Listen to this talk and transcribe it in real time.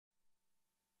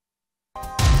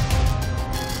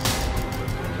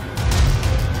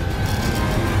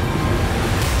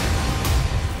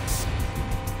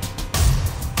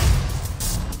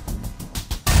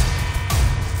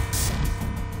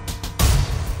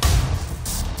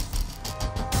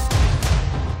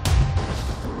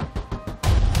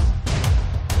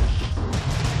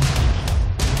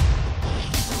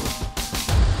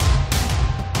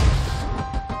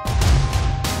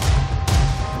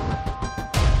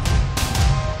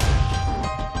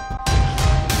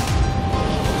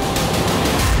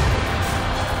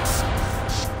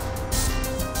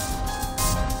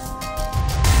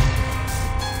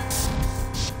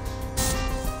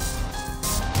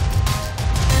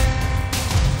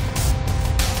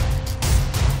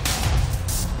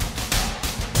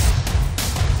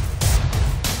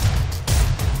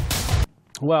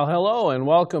Well, hello and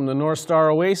welcome to North Star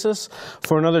Oasis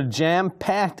for another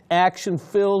jam-packed,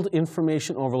 action-filled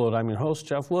information overload. I'm your host,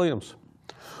 Jeff Williams.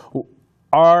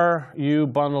 Are you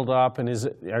bundled up and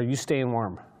are you staying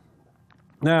warm?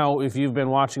 Now, if you've been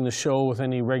watching the show with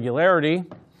any regularity,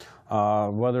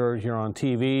 whether you're on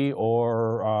TV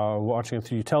or watching it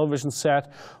through your television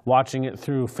set, watching it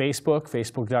through Facebook,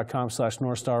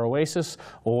 facebook.com/NorthStarOasis,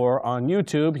 or on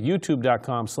YouTube,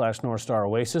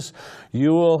 youtube.com/NorthStarOasis,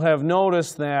 you will have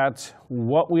noticed that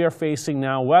what we are facing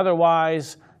now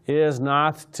weather-wise is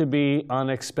not to be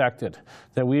unexpected,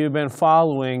 that we have been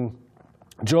following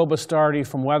Joe Bastardi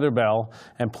from Weatherbell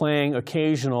and playing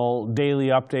occasional daily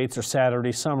updates or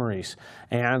Saturday summaries.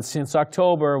 And since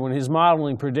October, when his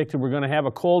modeling predicted we're going to have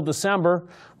a cold December,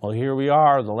 well, here we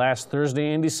are, the last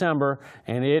Thursday in December,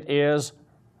 and it is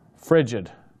frigid.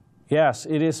 Yes,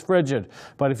 it is frigid.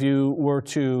 But if you were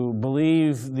to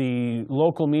believe the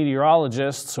local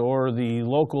meteorologists or the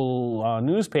local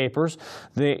newspapers,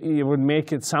 it would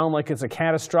make it sound like it's a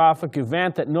catastrophic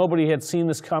event, that nobody had seen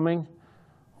this coming.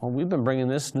 Well, we've been bringing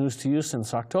this news to you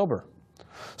since October.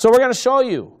 So we're going to show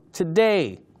you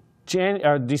today,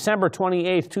 December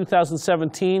 28th,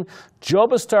 2017, Joe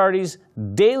Bastardi's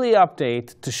daily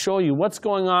update to show you what's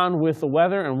going on with the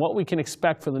weather and what we can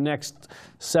expect for the next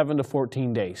 7 to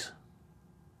 14 days.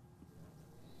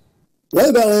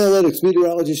 Weatherbell Analytics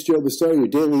meteorologist Joe Bastardi, your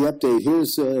daily update.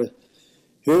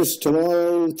 Here's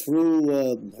tomorrow through,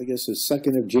 I guess, the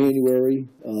 2nd of January.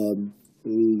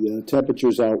 The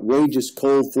temperature's outrageous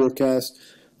cold forecast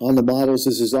on the models.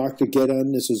 This is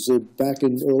Arctic-Geddon. This is back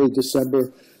in early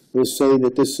December. We're saying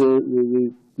that this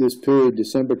period,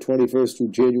 December 21st through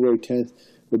January 10th,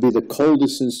 will be the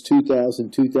coldest since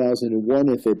 2001.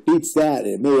 If it beats that,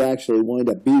 it may actually wind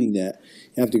up beating that.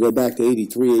 You have to go back to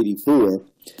 83, 84.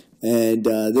 And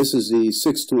this is the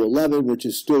 6 to 11, which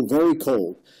is still very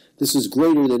cold. This is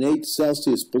greater than 8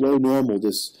 Celsius below normal,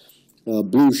 this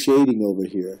blue shading over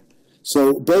here.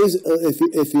 So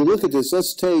if you look at this,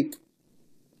 let's take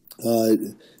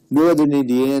northern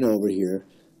Indiana over here.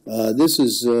 This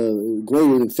is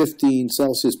greater than 15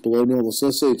 Celsius below normal. So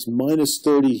let's say it's minus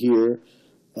 30 here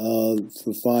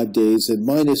for 5 days and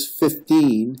minus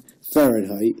 15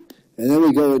 Fahrenheit. And then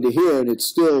we go into here and it's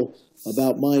still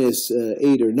about minus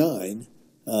 8 or 9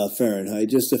 Fahrenheit.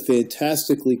 Just a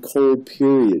fantastically cold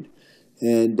period.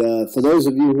 And for those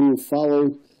of you who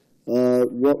followed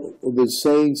what we've been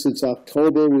saying since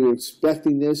October, we were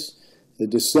expecting this.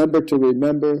 December to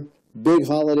remember, big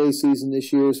holiday season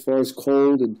this year as far as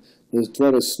cold and the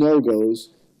threat of snow goes.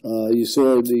 You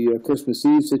saw the Christmas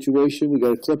Eve situation. We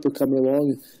got a clipper coming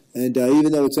along, and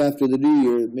even though it's after the New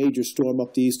Year, a major storm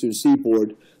up the eastern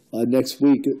seaboard next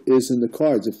week is in the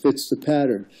cards. It fits the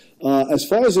pattern. As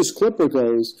far as this clipper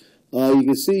goes, you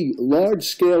can see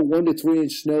large-scale 1 to 3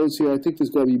 inch snows here. I think there's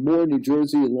going to be more in New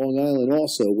Jersey and Long Island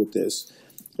also with this.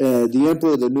 The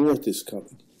Emperor of the North is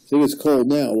coming. I think it's cold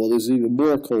now. Well, there's even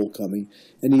more cold coming.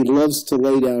 And he loves to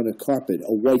lay down a carpet,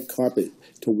 a white carpet,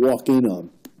 to walk in on.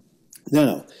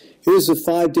 Now, here's the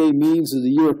 5-day means of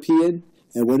the European.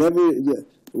 And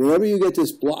whenever you get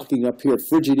this blocking up here,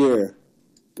 frigid air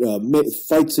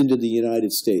fights into the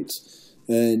United States.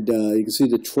 And you can see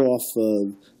the trough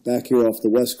back here off the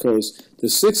west coast. The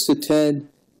 6 to 10,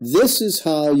 this is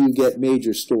how you get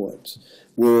major storms,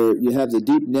 where you have the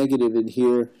deep negative in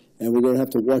here, and we're going to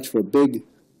have to watch for a big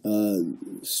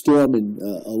storm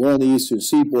along the eastern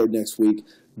seaboard next week.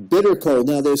 Bitter cold.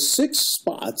 Now, there's 6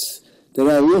 spots that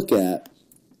I look at.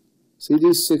 See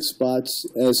these 6 spots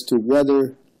as to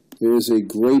whether there is a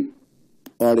great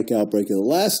Arctic outbreak. And the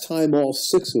last time all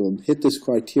 6 of them hit this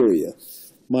criteria,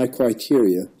 my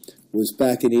criteria, was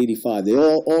back in 85. They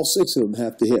all 6 of them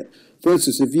have to hit. For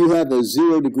instance, if you have a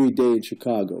 0-degree day in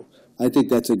Chicago, I think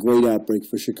that's a great outbreak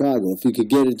for Chicago. If you could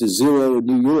get it to 0 in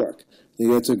New York, I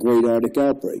think that's a great Arctic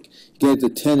outbreak. Get it to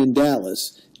 10 in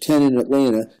Dallas, 10 in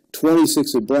Atlanta,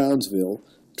 26 in Brownsville,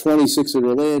 26 in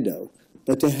Orlando.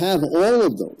 But to have all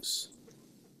of those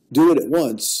do it at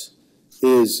once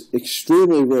is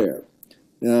extremely rare.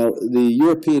 Now, the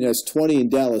European has 20 in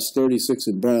Dallas, 36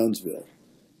 in Brownsville.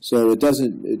 So it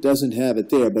doesn't have it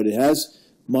there, but it has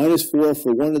 -4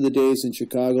 for one of the days in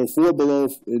Chicago, 4 below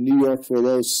in New York for a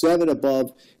low, 7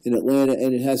 above in Atlanta,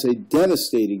 and it has a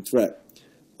devastating threat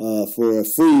for a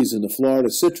freeze in the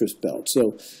Florida citrus belt.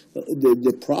 So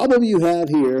the problem you have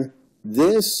here,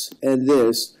 this and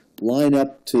this line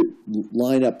up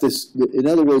this. In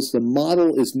other words, the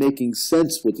model is making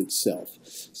sense with itself.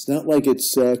 It's not like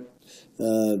it's if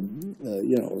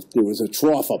there was a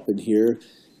trough up in here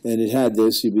and it had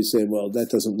this, you'd be saying, well, that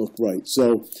doesn't look right.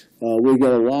 So we've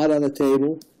got a lot on the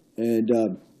table, and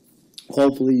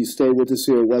Hopefully you stay with us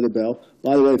here at Weather Bell.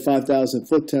 By the way,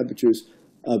 5,000-foot temperatures,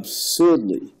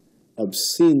 obscenely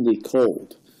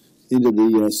cold into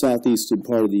the southeastern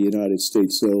part of the United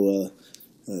States. So,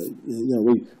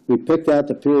 we picked out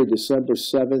the period December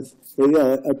 7th.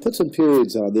 I put some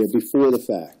periods on there before the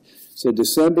fact. So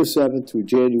December 7th through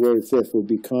January 5th will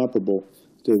be comparable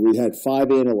to, we had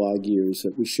 5 analog years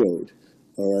that we showed.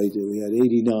 All right, we had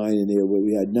 89 in there, where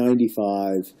we had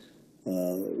 95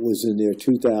 was in there,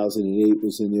 2008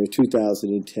 was in there,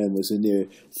 2010 was in there,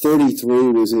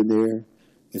 33 was in there,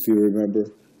 if you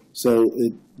remember. So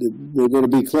we're going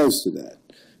to be close to that.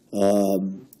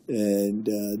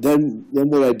 Then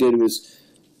what I did was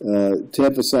to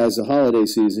emphasize the holiday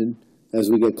season as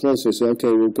we get closer. So,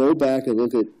 okay, we'll go back and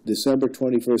look at December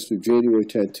 21st through January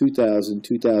 10th,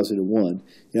 2001.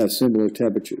 You have similar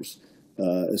temperatures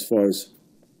as far as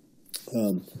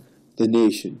the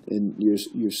nation, and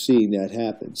you're seeing that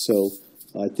happen. So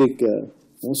I think,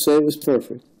 won't say it was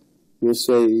perfect. We'll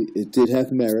say it did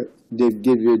have merit, did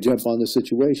give you a jump on the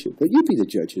situation. But you be the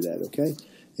judge of that, okay?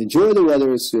 Enjoy the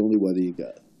weather. It's the only weather you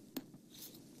got.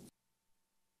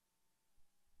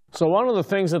 So one of the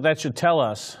things that should tell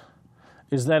us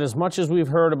is that as much as we've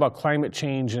heard about climate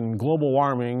change and global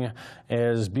warming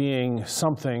as being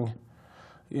something,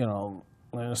 and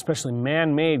especially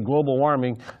man-made global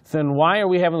warming, then why are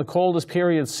we having the coldest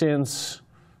period since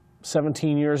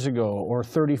 17 years ago or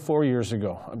 34 years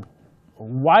ago?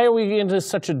 Why are we into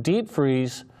such a deep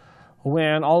freeze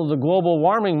when all of the global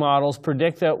warming models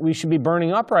predict that we should be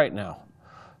burning up right now?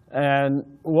 And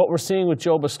what we're seeing with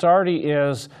Joe Bastardi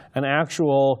is an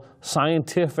actual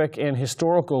scientific and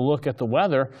historical look at the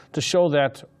weather to show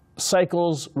that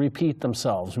cycles repeat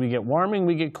themselves. We get warming,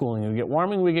 we get cooling. We get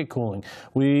warming, we get cooling.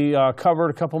 We covered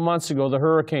a couple months ago the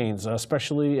hurricanes,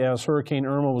 especially as Hurricane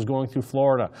Irma was going through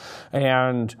Florida.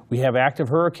 And we have active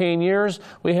hurricane years.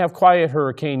 We have quiet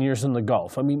hurricane years in the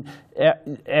Gulf. I mean,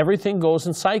 everything goes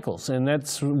in cycles. And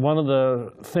that's one of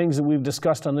the things that we've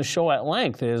discussed on the show at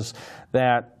length, is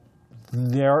that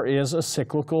there is a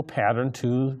cyclical pattern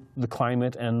to the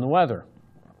climate and the weather.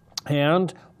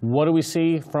 And what do we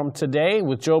see from today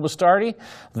with Joe Bastardi?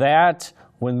 That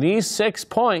when these 6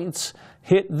 points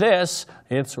hit this,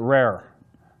 it's rare.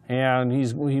 And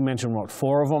he mentioned, what,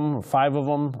 4 of them or 5 of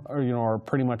them are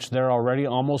pretty much there already,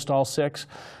 almost all 6.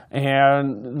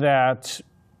 And that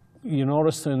you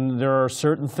notice there are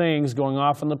certain things going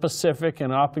off in the Pacific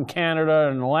and up in Canada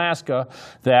and Alaska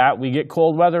that we get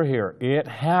cold weather here. It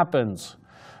happens.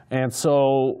 And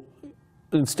so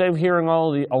instead of hearing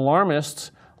all the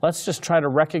alarmists, let's just try to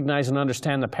recognize and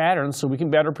understand the patterns so we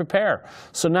can better prepare.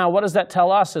 So now what does that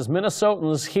tell us as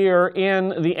Minnesotans here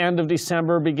in the end of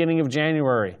December, beginning of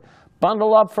January?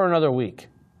 Bundle up for another week.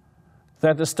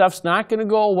 That the stuff's not going to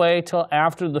go away till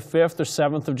after the 5th or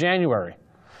 7th of January.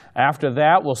 After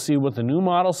that, we'll see what the new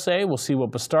models say, we'll see what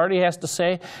Bastardi has to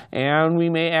say, and we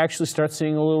may actually start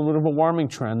seeing a little bit of a warming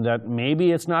trend, that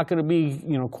maybe it's not going to be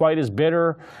quite as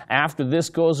bitter after this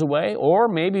goes away, or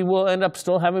maybe we'll end up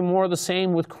still having more of the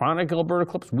same with chronic Alberta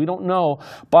eclipse. We don't know,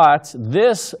 but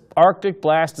this Arctic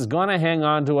blast is going to hang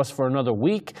on to us for another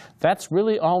week. That's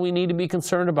really all we need to be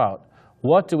concerned about.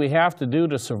 What do we have to do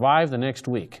to survive the next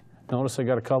week? Notice I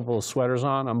got a couple of sweaters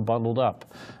on. I'm bundled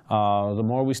up. The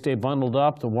more we stay bundled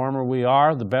up, the warmer we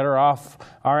are, the better off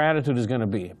our attitude is going to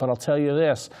be. But I'll tell you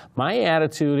this, my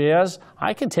attitude is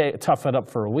I can tough it up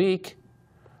for a week,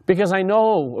 because I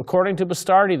know, according to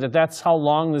Bastardi, that's how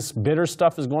long this bitter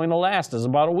stuff is going to last, is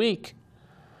about a week.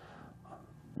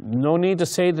 No need to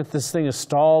say that this thing is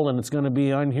stalled and it's going to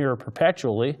be on here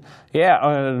perpetually. Yeah,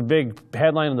 the big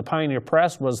headline in the Pioneer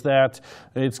Press was that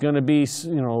it's going to be,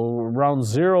 around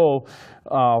 0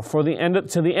 for the end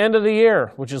to the end of the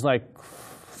year, which is like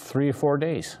 3 or 4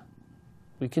 days.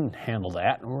 We can handle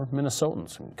that. We're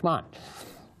Minnesotans. Come on.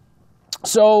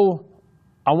 So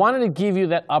I wanted to give you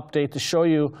that update to show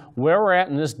you where we're at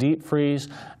in this deep freeze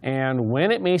and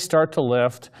when it may start to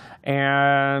lift,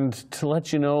 and to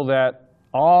let you know that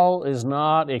all is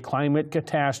not a climate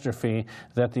catastrophe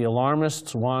that the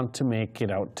alarmists want to make it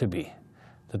out to be.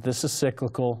 That this is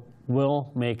cyclical,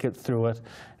 we'll make it through it,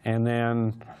 and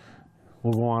then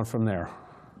we'll go on from there.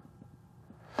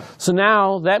 So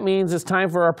now that means it's time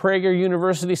for our Prager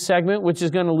University segment, which is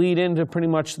going to lead into pretty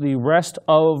much the rest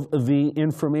of the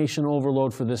information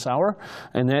overload for this hour,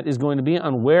 and that is going to be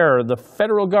on where the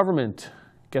federal government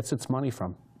gets its money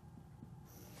from.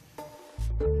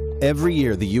 Every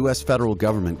year, the U.S. federal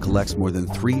government collects more than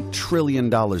 $3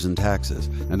 trillion in taxes,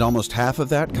 and almost half of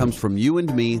that comes from you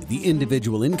and me, the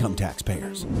individual income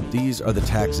taxpayers. These are the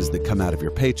taxes that come out of your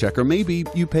paycheck, or maybe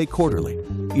you pay quarterly.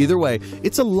 Either way,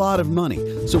 it's a lot of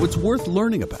money, so it's worth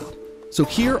learning about. So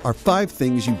here are 5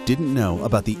 things you didn't know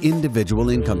about the individual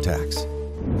income tax.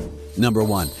 Number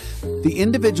 1. The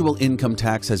individual income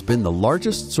tax has been the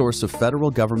largest source of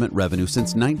federal government revenue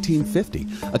since 1950,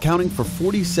 accounting for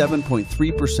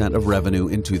 47.3% of revenue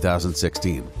in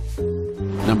 2016.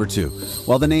 Number 2.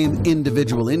 While the name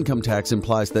individual income tax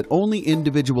implies that only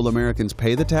individual Americans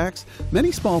pay the tax,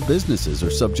 many small businesses are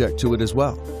subject to it as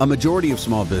well. A majority of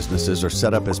small businesses are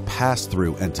set up as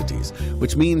pass-through entities,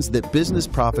 which means that business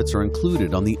profits are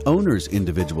included on the owner's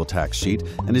individual tax sheet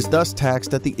and is thus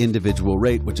taxed at the individual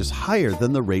rate, which is higher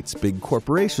than the rates big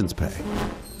corporations pay.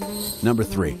 Number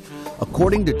 3.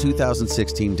 According to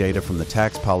 2016 data from the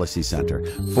Tax Policy Center,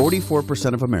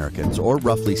 44% of Americans, or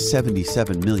roughly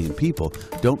 77 million people,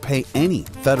 don't pay any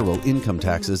federal income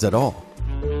taxes at all.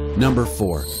 Number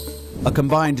 4. A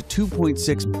combined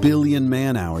 2.6 billion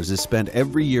man-hours is spent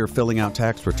every year filling out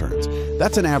tax returns.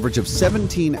 That's an average of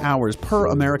 17 hours per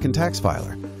American tax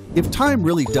filer. If time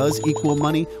really does equal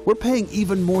money, we're paying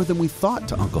even more than we thought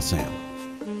to Uncle Sam.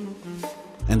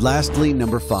 And lastly,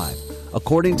 number 5.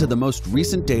 According to the most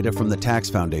recent data from the Tax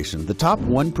Foundation, the top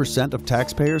 1% of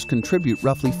taxpayers contribute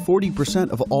roughly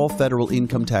 40% of all federal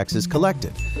income taxes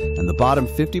collected, and the bottom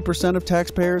 50% of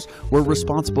taxpayers were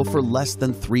responsible for less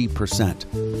than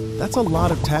 3%. That's a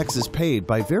lot of taxes paid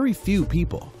by very few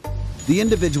people. The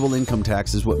individual income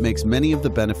tax is what makes many of the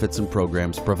benefits and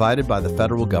programs provided by the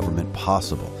federal government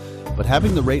possible. But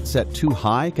having the rate set too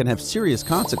high can have serious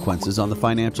consequences on the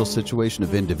financial situation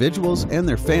of individuals and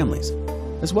their families,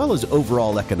 as well as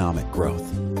overall economic growth.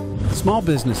 Small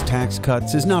business tax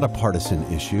cuts is not a partisan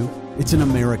issue, it's an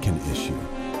American issue.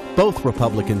 Both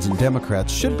Republicans and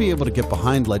Democrats should be able to get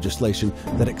behind legislation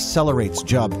that accelerates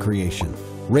job creation,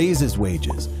 raises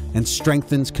wages, and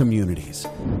strengthens communities.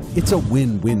 It's a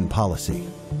win-win policy.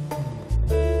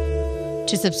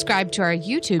 To subscribe to our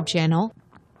YouTube channel.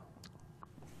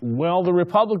 Well, the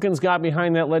Republicans got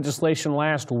behind that legislation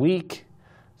last week.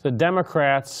 The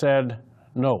Democrats said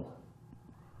no.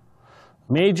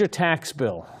 Major tax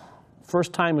bill.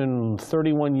 First time in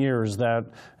 31 years that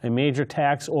a major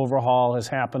tax overhaul has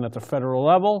happened at the federal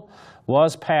level,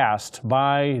 was passed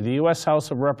by the U.S.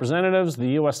 House of Representatives,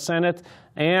 the U.S. Senate,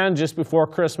 and just before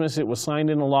Christmas it was signed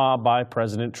into law by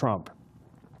President Trump.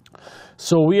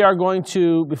 So we are going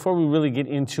to, before we really get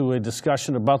into a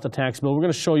discussion about the tax bill, we're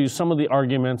going to show you some of the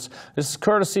arguments. This is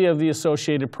courtesy of the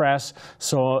Associated Press,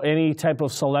 so any type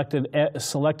of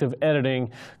selective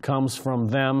editing comes from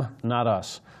them, not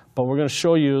us. But we're going to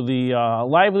show you the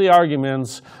lively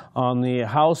arguments on the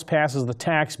House passes the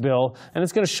tax bill, and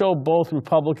it's going to show both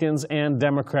Republicans and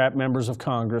Democrat members of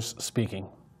Congress speaking.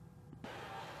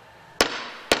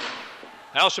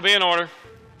 House will be in order.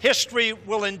 History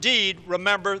will indeed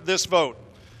remember this vote.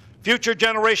 Future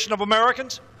generation of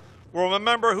Americans will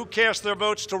remember who cast their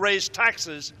votes to raise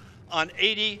taxes on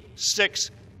 86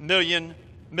 million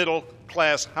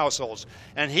middle-class households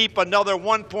and heap another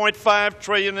 $1.5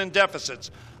 trillion in deficits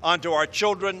onto our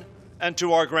children and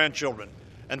to our grandchildren.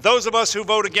 And those of us who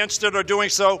vote against it are doing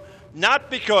so not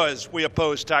because we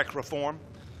oppose tax reform.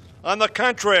 On the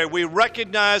contrary, we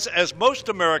recognize, as most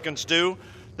Americans do,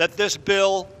 that this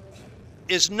bill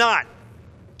is not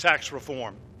tax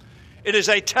reform. It is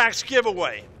a tax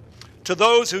giveaway to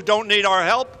those who don't need our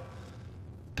help,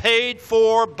 paid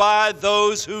for by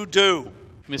those who do.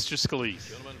 Mr.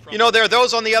 Scalise. You know, there are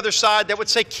those on the other side that would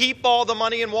say keep all the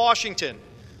money in Washington,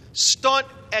 stunt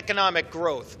economic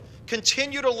growth,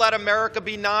 continue to let America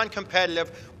be non-competitive,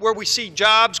 where we see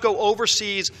jobs go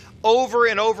overseas over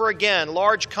and over again,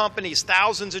 large companies,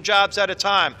 thousands of jobs at a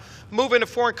time, move into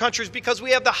foreign countries because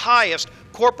we have the highest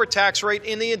corporate tax rate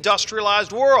in the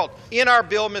industrialized world. In our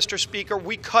bill, Mr. Speaker,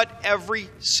 we cut every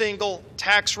single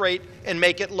tax rate and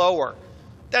make it lower.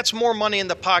 That's more money in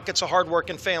the pockets of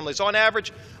hardworking families. On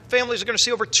average, families are going to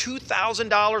see over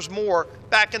 $2,000 more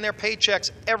back in their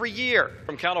paychecks every year.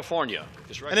 From California.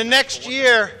 And the next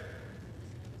year,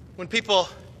 when people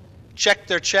check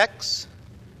their checks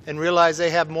and realize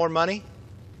they have more money,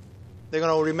 they're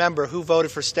going to remember who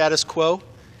voted for status quo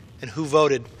and who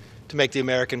voted to make the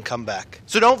American comeback.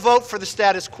 So don't vote for the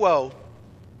status quo.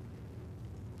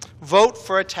 Vote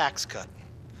for a tax cut.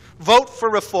 Vote for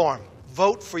reform.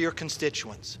 Vote for your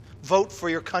constituents. Vote for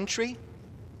your country.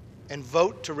 And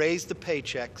vote to raise the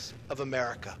paychecks of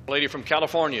America. The lady from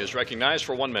California is recognized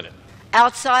for 1 minute.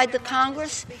 Outside the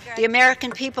Congress, the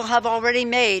American people have already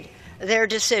made their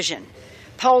decision.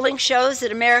 Polling shows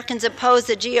that Americans oppose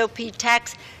the GOP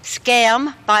tax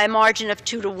scam by a margin of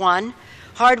 2 to 1.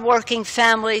 Hardworking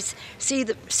families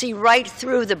see right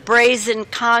through the brazen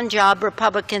con job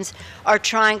Republicans are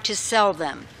trying to sell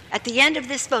them. At the end of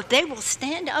this vote, they will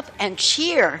stand up and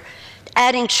cheer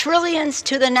adding trillions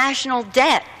to the national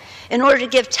debt in order to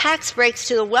give tax breaks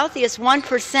to the wealthiest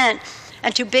 1%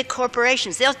 and to big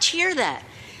corporations. They'll cheer that.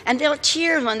 And they'll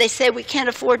cheer when they say we can't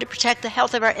afford to protect the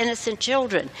health of our innocent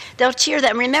children. They'll cheer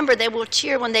that. And remember, they will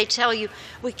cheer when they tell you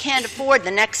we can't afford the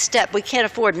next step. We can't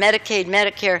afford Medicaid,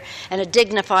 Medicare, and a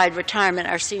dignified retirement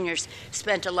our seniors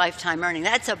spent a lifetime earning.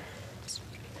 That's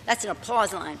an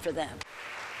applause line for them.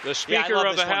 The Speaker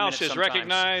of the House is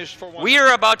recognized for 1 minute. We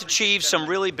are about to achieve some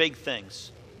really big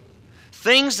things.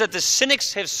 Things that the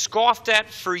cynics have scoffed at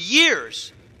for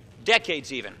years,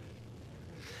 decades even.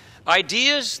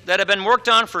 Ideas that have been worked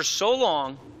on for so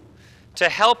long to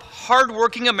help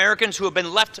hardworking Americans who have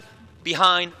been left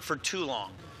behind for too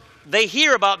long. They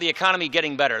hear about the economy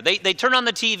getting better. They turn on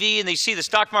the TV and they see the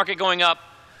stock market going up.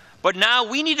 But now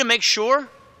we need to make sure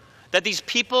that these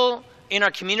people in our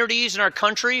communities, in our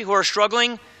country who are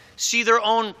struggling, see their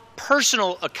own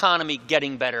personal economy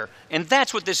getting better. And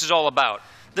that's what this is all about.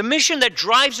 The mission that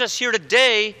drives us here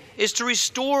today is to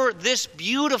restore this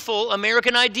beautiful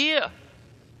American idea.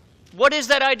 What is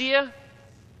that idea?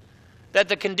 That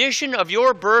the condition of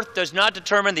your birth does not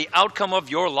determine the outcome of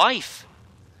your life.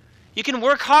 You can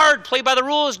work hard, play by the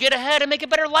rules, get ahead, and make a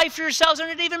better life for yourselves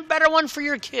and an even better one for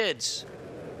your kids.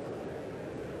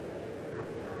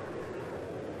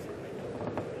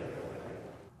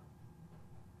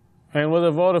 And with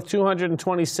a vote of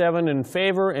 227 in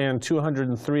favor and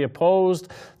 203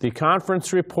 opposed, the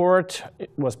conference report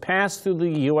was passed through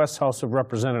the U.S. House of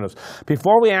Representatives.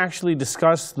 Before we actually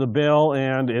discuss the bill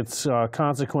and its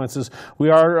consequences,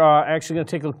 we are actually going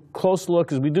to take a close look,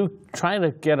 because we do try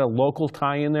to get a local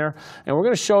tie in there. And we're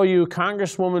going to show you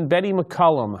Congresswoman Betty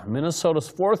McCollum, Minnesota's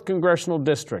 4th Congressional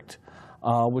District,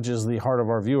 which is the heart of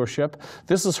our viewership.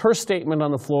 This is her statement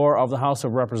on the floor of the House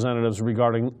of Representatives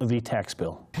regarding the tax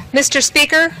bill. Mr.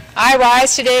 Speaker, I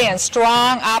rise today in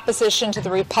strong opposition to the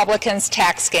Republicans'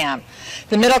 tax scam.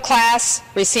 The middle class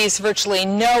receives virtually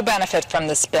no benefit from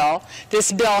this bill.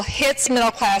 This bill hits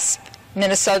middle class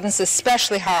Minnesotans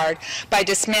especially hard by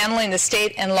dismantling the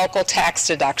state and local tax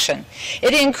deduction.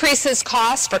 It increases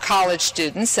costs for college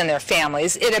students and their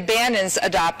families, it abandons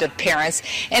adoptive parents,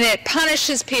 and it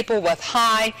punishes people with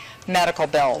high medical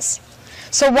bills.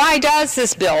 So why does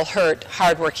this bill hurt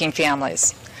hardworking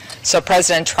families? So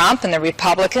President Trump and the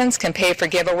Republicans can pay for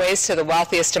giveaways to the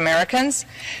wealthiest Americans.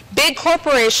 Big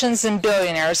corporations and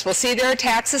billionaires will see their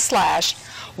taxes slashed.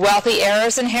 Wealthy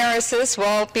heirs and heiresses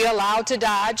will be allowed to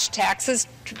dodge taxes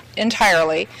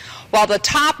entirely, while the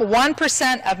top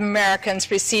 1% of Americans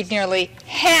receive nearly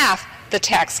half the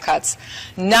tax cuts.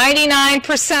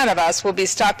 99% of us will be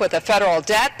stuck with a federal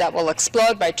debt that will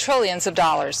explode by trillions of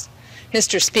dollars.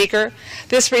 Mr. Speaker,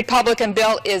 this Republican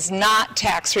bill is not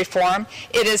tax reform.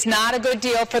 It is not a good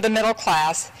deal for the middle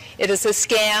class. It is a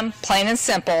scam, plain and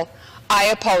simple. I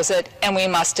oppose it, and we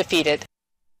must defeat it.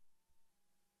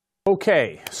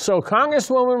 Okay, so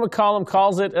Congresswoman McCollum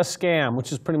calls it a scam,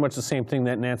 which is pretty much the same thing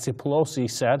that Nancy Pelosi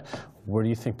said. Where do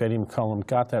you think Betty McCollum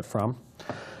got that from?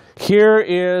 Here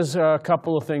is a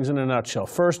couple of things in a nutshell.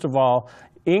 First of all,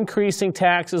 increasing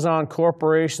taxes on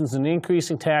corporations and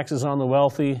increasing taxes on the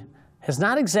wealthy has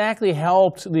not exactly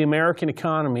helped the American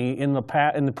economy in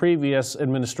the previous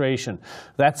administration.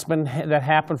 That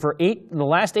happened for the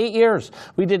last 8 years.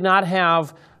 We did not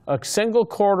have a single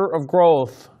quarter of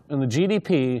growth in the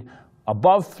GDP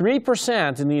above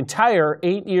 3% in the entire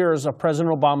 8 years of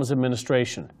President Obama's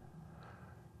administration.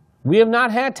 We have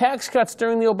not had tax cuts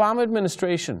during the Obama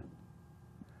administration.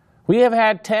 We have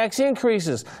had tax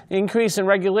increases, increase in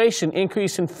regulation,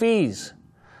 increase in fees,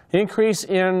 increase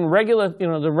in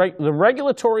the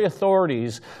regulatory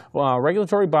authorities,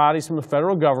 regulatory bodies from the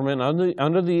federal government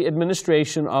under the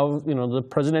administration of the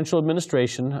presidential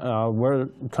administration, where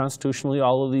constitutionally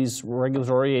all of these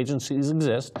regulatory agencies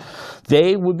exist.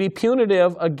 They would be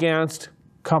punitive against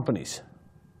companies.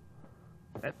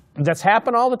 That's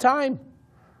happened all the time.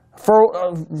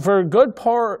 For a good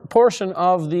portion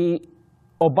of the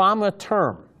Obama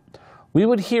term, we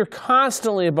would hear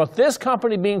constantly about this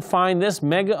company being fined this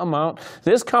mega amount,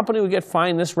 this company would get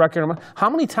fined this record amount. How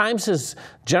many times has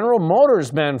General Motors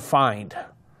been fined?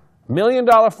 $1 million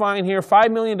fine here,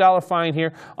 $5 million fine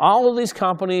here. All of these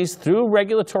companies, through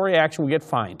regulatory action, would get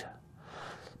fined.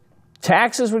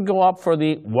 Taxes would go up for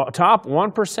the top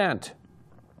 1%.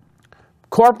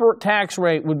 Corporate tax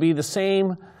rate would be the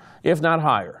same, if not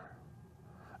higher.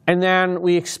 And then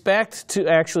we expect to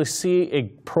actually see a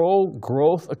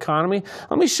pro-growth economy.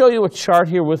 Let me show you a chart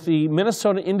here with the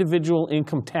Minnesota individual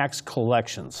income tax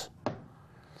collections.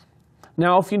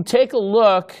 Now, if you take a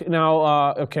look,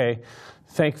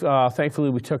 thankfully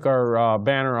we took our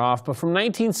banner off, but from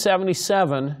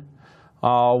 1977,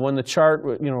 when the chart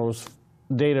was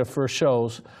data first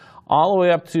shows, all the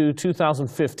way up to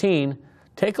 2015,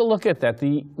 take a look at that.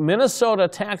 The Minnesota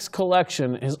tax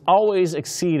collection has always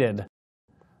exceeded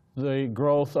the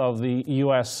growth of the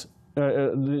U.S.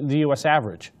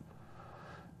 Average.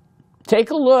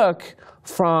 Take a look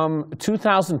from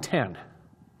 2010,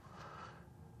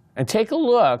 and take a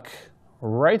look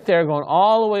right there going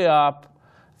all the way up.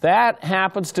 That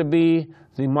happens to be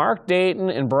the Mark Dayton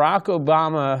and Barack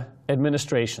Obama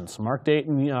administrations. Mark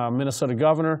Dayton, Minnesota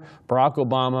governor, Barack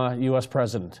Obama, U.S.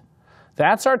 president.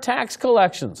 That's our tax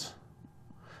collections.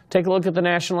 Take a look at the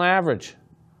national average.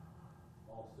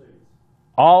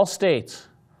 All states.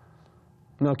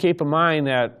 Now keep in mind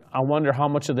that I wonder how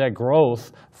much of that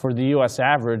growth for the U.S.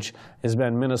 average has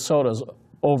been Minnesota's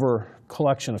over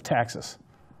collection of taxes.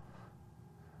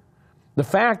 The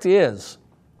fact is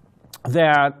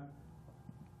that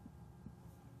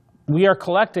we are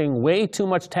collecting way too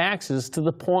much taxes to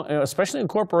the point, especially in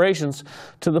corporations,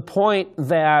 to the point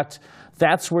that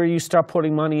that's where you start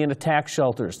putting money into tax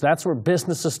shelters. That's where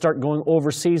businesses start going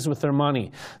overseas with their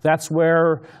money. That's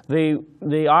where they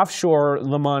offshore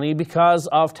the money because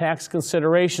of tax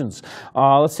considerations.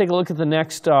 Let's take a look at the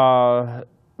next, the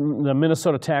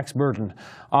Minnesota tax burden.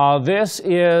 This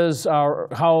is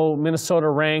how Minnesota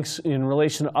ranks in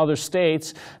relation to other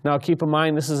states. Now keep in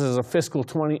mind this is as a fiscal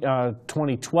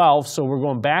 2012, so we're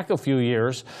going back a few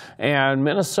years. And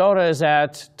Minnesota is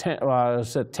at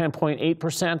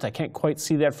 10.8%. I can't quite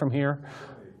see that from here.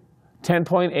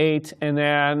 10.8, and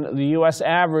then the U.S.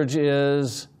 average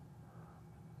is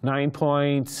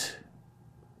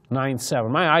 9.97.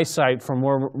 My eyesight from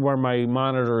where my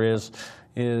monitor is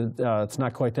it's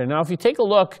not quite there. Now, if you take a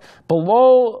look,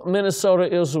 below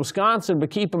Minnesota is Wisconsin, but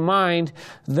keep in mind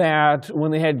that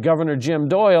when they had Governor Jim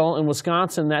Doyle in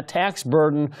Wisconsin, that tax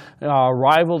burden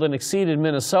rivaled and exceeded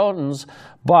Minnesotans.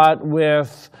 But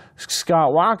with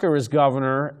Scott Walker as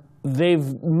governor,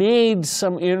 they've made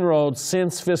some inroads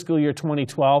since fiscal year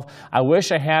 2012. I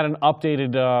wish I had an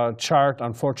updated chart.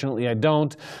 Unfortunately, I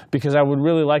don't, because I would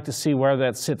really like to see where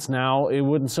that sits now. It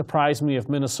wouldn't surprise me if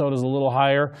Minnesota's a little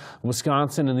higher.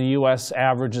 Wisconsin and the U.S.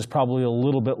 average is probably a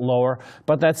little bit lower,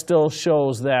 but that still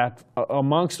shows that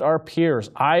amongst our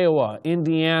peers, Iowa,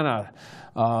 Indiana,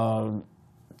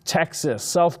 Texas,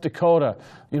 South Dakota,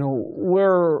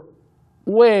 we're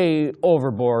way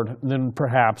overboard than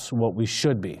perhaps what we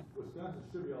should be.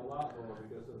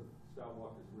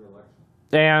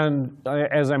 And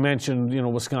as I mentioned,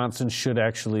 Wisconsin should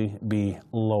actually be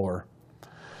lower.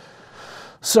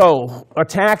 So, a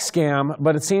tax scam,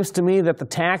 but it seems to me that the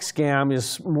tax scam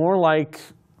is more like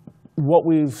what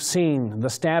we've seen, the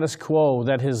status quo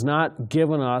that has not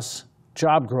given us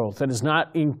job growth, that has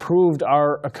not improved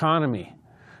our economy,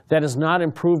 that has not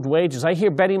improved wages. I hear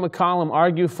Betty McCollum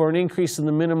argue for an increase in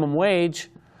the minimum wage.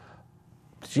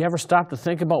 Did you ever stop to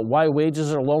think about why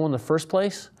wages are low in the first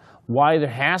place? Why there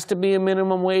has to be a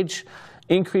minimum wage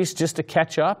increase just to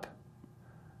catch up?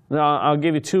 Now, I'll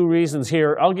give you two reasons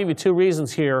here.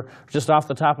 Just off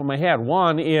the top of my head.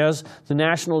 One is the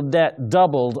national debt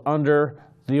doubled under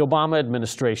the Obama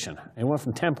administration. It went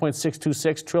from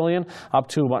 $10.626 trillion up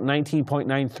to about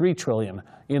 $19.93 trillion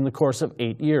in the course of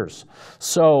 8 years.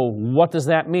 So what does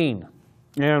that mean?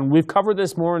 And we've covered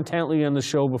this more intently in the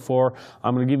show before.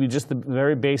 I'm going to give you just the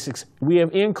very basics. We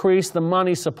have increased the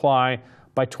money supply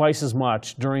by twice as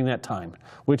much during that time,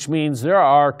 which means there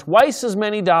are twice as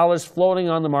many dollars floating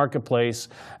on the marketplace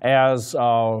as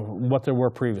what there were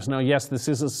previous. Now, yes, this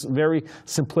is a very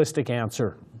simplistic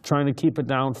answer, trying to keep it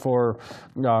down for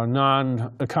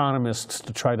non-economists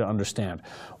to try to understand.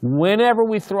 Whenever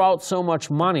we throw out so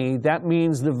much money, that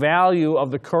means the value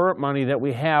of the current money that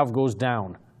we have goes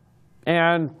down.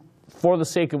 And for the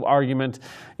sake of argument,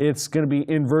 it's going to be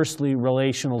inversely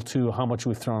relational to how much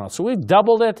we've thrown out. So we've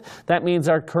doubled it. That means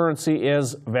our currency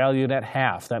is valued at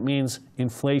half. That means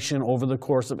inflation over the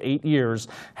course of 8 years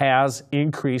has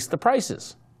increased the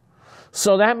prices.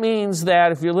 So that means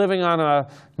that if you're living on a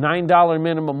 $9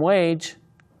 minimum wage,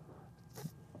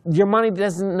 your money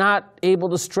is not able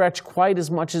to stretch quite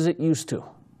as much as it used to.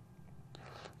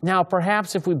 Now,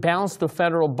 perhaps if we balance the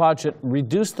federal budget,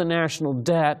 reduce the national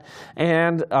debt,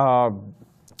 and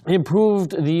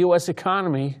improved the U.S.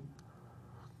 economy,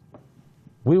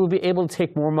 we will be able to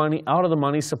take more money out of the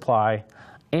money supply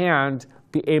and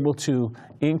be able to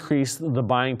increase the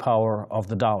buying power of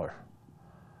the dollar,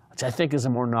 which I think is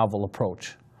a more novel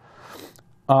approach.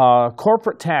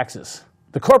 Corporate taxes.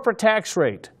 The corporate tax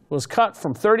rate was cut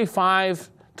from 35%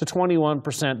 to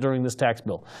 21% during this tax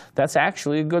bill. That's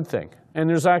actually a good thing. And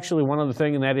there's actually one other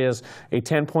thing, and that is a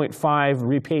 10.5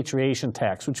 repatriation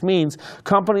tax, which means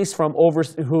companies from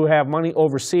who have money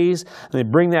overseas, they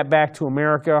bring that back to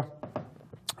America,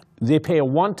 They pay a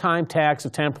one-time tax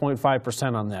of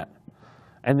 10.5% on that.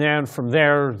 And then from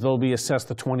there, they'll be assessed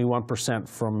the 21%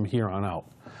 from here on out.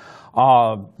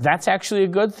 That's actually a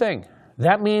good thing.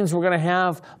 That means we're going to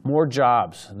have more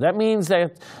jobs. That means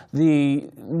that the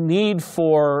need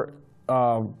for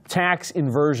tax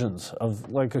inversions of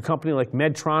like a company like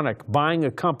Medtronic buying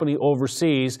a company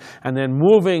overseas and then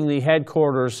moving the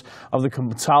headquarters of the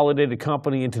consolidated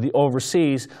company into the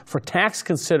overseas for tax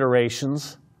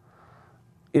considerations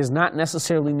is not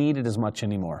necessarily needed as much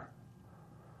anymore.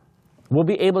 We'll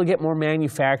be able to get more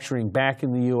manufacturing back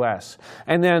in the U.S.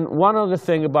 And then one other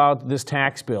thing about this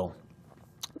tax bill.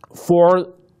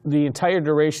 For the entire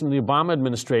duration of the Obama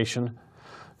administration,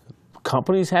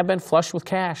 companies have been flush with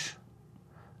cash.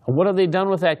 And what have they done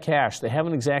with that cash? They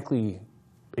haven't exactly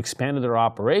expanded their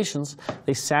operations.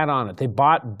 They sat on it. They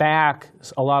bought back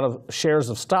a lot of shares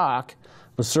of stock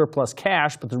with surplus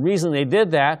cash, but the reason they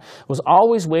did that was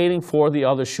always waiting for the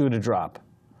other shoe to drop.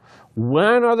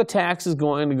 When are the taxes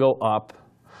going to go up?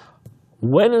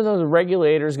 When are the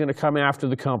regulators going to come after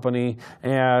the company,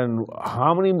 and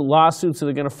how many lawsuits are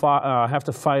they going to have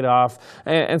to fight off?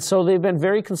 And so they've been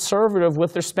very conservative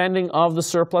with their spending of the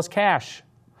surplus cash.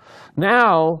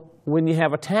 Now, when you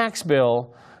have a tax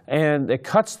bill and it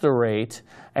cuts the rate,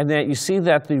 and that you see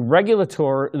that the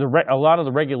a lot of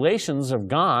the regulations have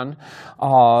gone,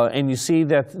 and you see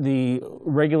that the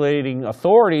regulating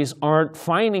authorities aren't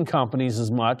fining companies as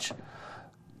much,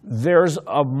 there's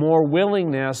a more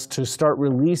willingness to start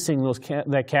releasing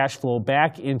that cash flow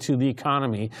back into the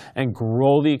economy and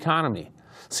grow the economy.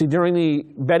 See, during the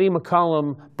Betty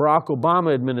McCollum, Barack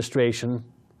Obama administration,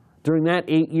 during that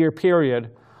 8-year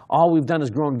period, all we've done is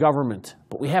grown government,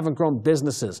 but we haven't grown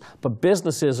businesses. But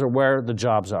businesses are where the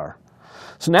jobs are.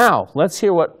 So now, let's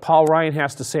hear what Paul Ryan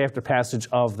has to say after passage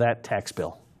of that tax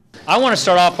bill. I want to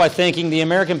start off by thanking the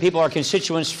American people, our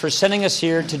constituents, for sending us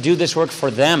here to do this work for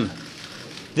them.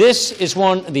 This is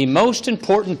one of the most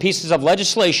important pieces of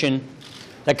legislation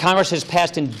that Congress has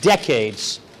passed in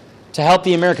decades to help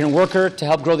the American worker, to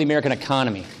help grow the American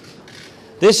economy.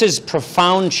 This is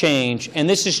profound change, and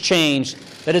this is change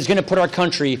that is going to put our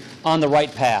country on the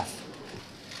right path.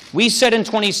 We said in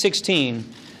 2016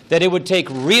 that it would take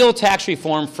real tax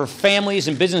reform for families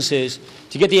and businesses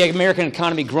to get the American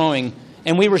economy growing,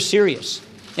 and we were serious.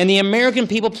 And the American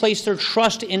people placed their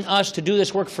trust in us to do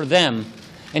this work for them.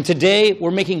 And today,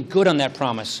 we're making good on that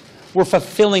promise. We're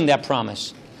fulfilling that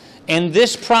promise. And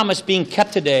this promise being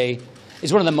kept today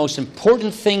is one of the most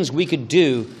important things we could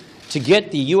do to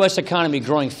get the U.S. economy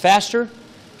growing faster,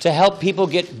 to help people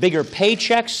get bigger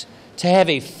paychecks, to have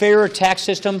a fairer tax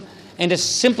system, and to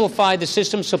simplify the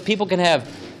system so people can have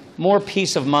more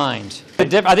peace of mind.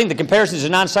 I think the comparison is a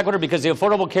non sequitur because the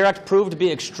Affordable Care Act proved to be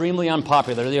extremely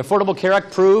unpopular. The Affordable Care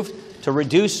Act proved to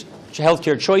reduce health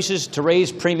care choices, to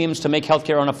raise premiums, to make health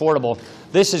care unaffordable.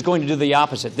 This is going to do the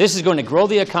opposite. This is going to grow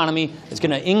the economy. It's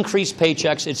going to increase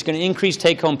paychecks. It's going to increase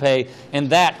take-home pay. And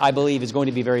that, I believe, is going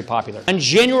to be very popular. On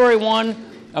January 1,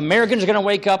 Americans are going to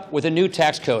wake up with a new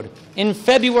tax code. In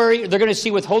February, they're going to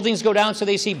see withholdings go down so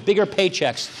they see bigger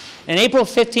paychecks. And April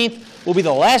 15th will be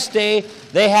the last day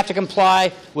they have to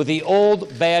comply with the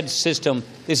old bad system.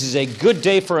 This is a good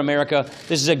day for America.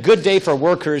 This is a good day for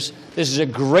workers. This is a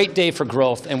great day for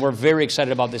growth, and we're very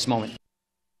excited about this moment.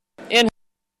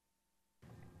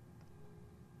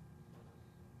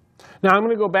 Now, I'm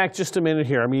going to go back just a minute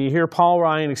here. I mean, you hear Paul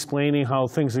Ryan explaining how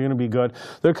things are going to be good.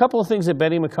 There are a couple of things that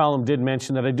Betty McCollum did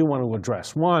mention that I do want to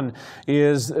address. One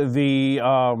is the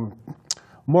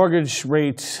mortgage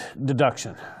rate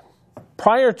deduction.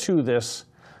 Prior to this,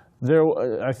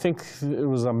 I think it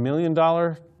was $1 million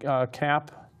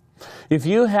cap. If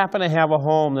you happen to have a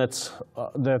home that's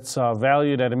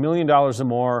valued at $1 million or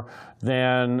more,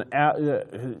 then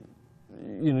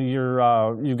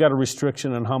you've got a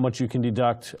restriction on how much you can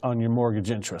deduct on your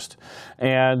mortgage interest,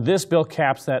 and this bill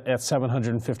caps that at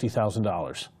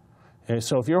 $750,000. Okay,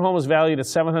 so if your home is valued at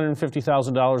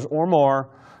 $750,000 or more,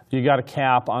 you got a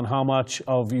cap on how much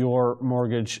of your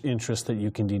mortgage interest that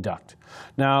you can deduct.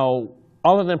 Now,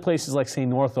 other than places like, say,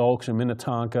 North Oaks or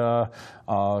Minnetonka,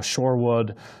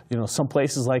 Shorewood, some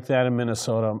places like that in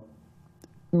Minnesota,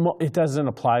 it doesn't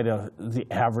apply to the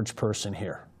average person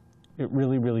here. It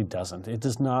really, really doesn't. It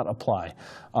does not apply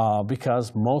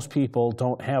because most people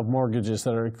don't have mortgages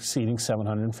that are exceeding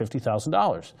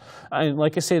 $750,000. And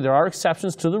like I say, there are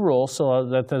exceptions to the rule, so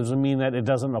that doesn't mean that it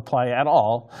doesn't apply at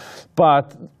all.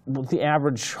 But the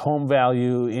average home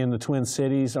value in the Twin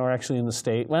Cities, or actually in the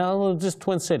state, well, just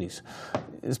Twin Cities,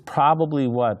 is probably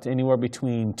what, anywhere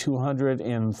between $200,000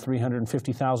 and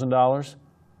 $350,000.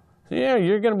 Yeah,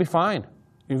 you're going to be fine.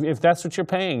 If that's what you're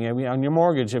paying, I mean, on your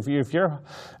mortgage, if your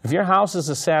house is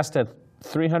assessed at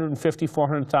 $350,000,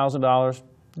 $400,000,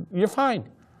 you're fine.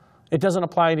 It doesn't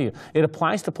apply to you. It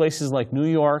applies to places like New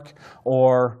York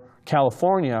or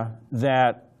California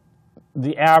that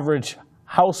the average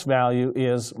house value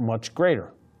is much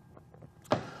greater.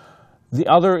 The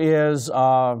other is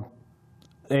a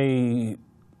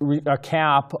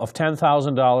cap of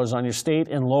 $10,000 on your state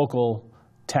and local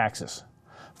taxes.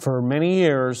 For many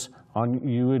years,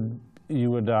 you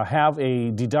would have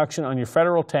a deduction on your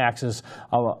federal taxes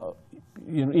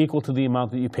equal to the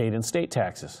amount that you paid in state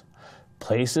taxes.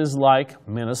 Places like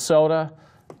Minnesota,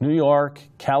 New York,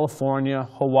 California,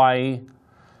 Hawaii,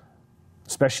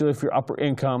 especially if you're upper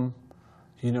income,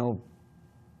 you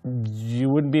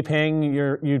wouldn't be paying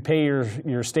you'd pay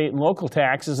your state and local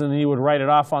taxes, and then you would write it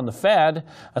off on the Fed,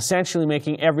 essentially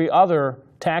making every other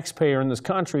taxpayer in this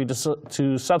country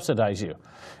to subsidize you.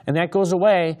 And that goes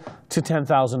away to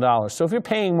 $10,000. So if you're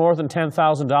paying more than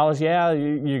 $10,000, yeah,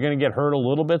 you're going to get hurt a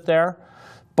little bit there.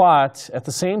 But at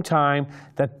the same time,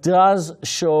 that does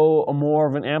show more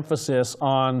of an emphasis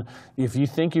on if you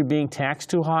think you're being taxed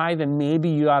too high, then maybe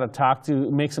you ought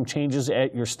to make some changes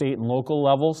at your state and local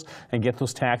levels and get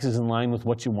those taxes in line with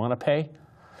what you want to pay.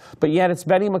 But yet it's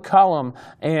Betty McCollum,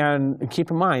 and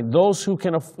keep in mind, those who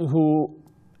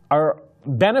are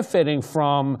benefiting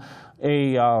from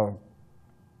an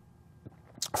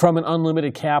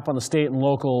unlimited cap on the state and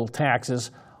local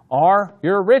taxes are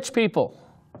your rich people.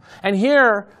 And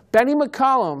here, Betty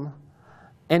McCollum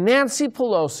and Nancy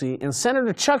Pelosi and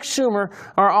Senator Chuck Schumer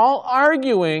are all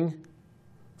arguing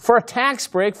for a tax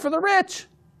break for the rich.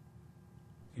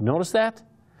 You notice that?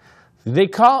 They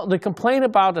complain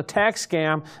about a tax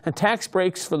scam and tax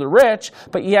breaks for the rich,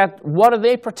 but yet what are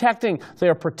they protecting? They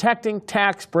are protecting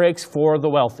tax breaks for the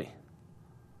wealthy.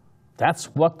 That's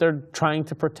what they're trying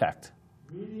to protect.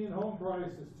 Median home price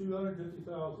is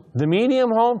 $250,000. The median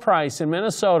home price in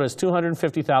Minnesota is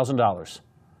 $250,000.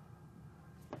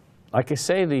 Like I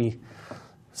say, the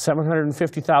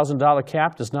 $750,000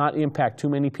 cap does not impact too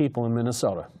many people in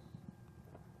Minnesota.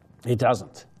 It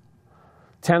doesn't.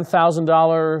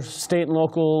 $10,000 state and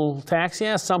local tax,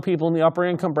 yeah, some people in the upper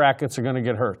income brackets are going to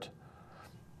get hurt.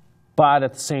 But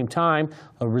at the same time,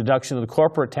 a reduction of the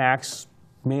corporate tax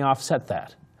may offset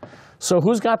that. So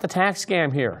who's got the tax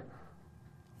scam here?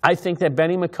 I think that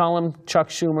Betty McCollum, Chuck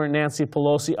Schumer, and Nancy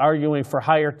Pelosi arguing for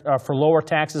lower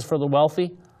taxes for the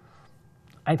wealthy,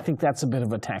 I think that's a bit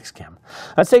of a tax scam.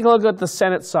 Let's take a look at the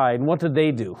Senate side, and what did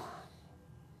they do?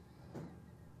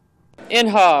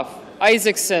 Inhofe,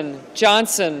 Isaacson,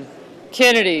 Johnson,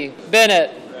 Kennedy,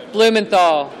 Bennett,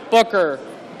 Blumenthal, Booker,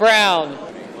 Brown.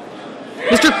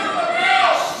 Mr.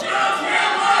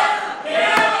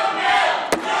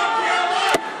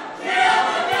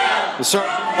 The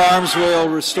Sergeant at Arms will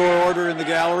restore order in the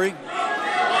gallery.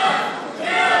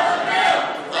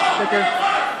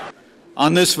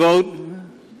 On this vote,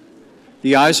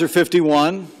 the ayes are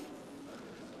 51,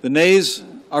 the nays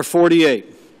are 48.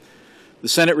 The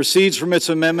Senate recedes from its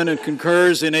amendment and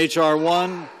concurs in H.R.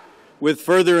 1 with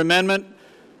further amendment.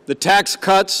 The Tax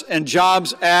Cuts and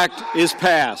Jobs Act is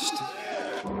passed.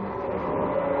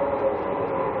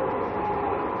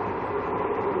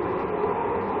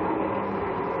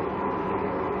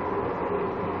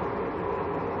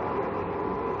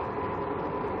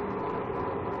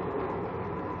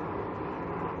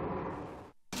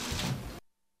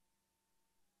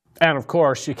 And of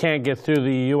course, you can't get through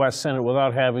the U.S. Senate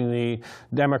without having the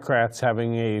Democrats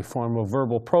having a form of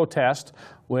verbal protest,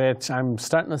 which I'm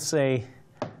starting to say,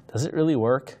 does it really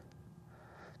work?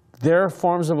 Their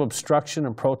forms of obstruction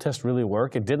and protest really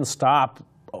work. It didn't stop,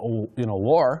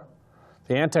 war.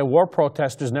 The anti-war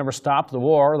protesters never stopped the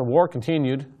war. The war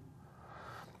continued.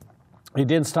 It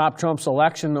didn't stop Trump's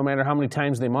election, no matter how many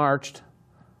times they marched.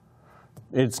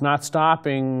 It's not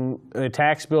stopping a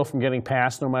tax bill from getting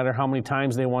passed, no matter how many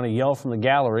times they want to yell from the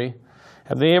gallery.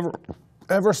 Have they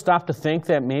ever stopped to think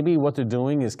that maybe what they're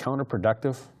doing is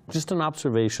counterproductive? Just an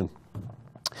observation.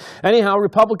 Anyhow,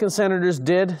 Republican senators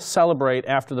did celebrate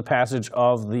after the passage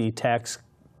of the tax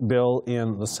bill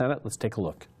in the Senate. Let's take a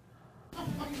look.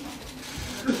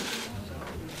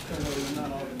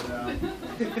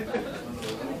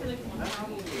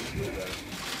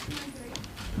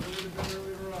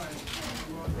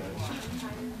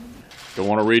 Don't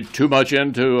want to read too much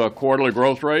into a quarterly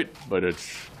growth rate, but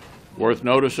it's worth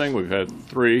noticing. We've had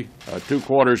 2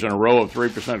 quarters in a row of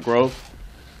 3% growth.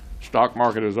 Stock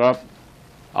market is up.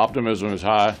 Optimism is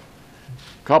high.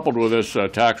 Coupled with this,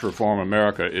 Tax Reform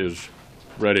America is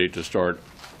ready to start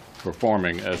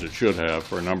performing as it should have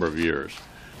for a number of years.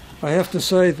 I have to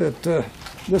say that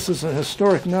this is a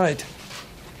historic night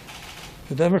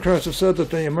The Democrats have said that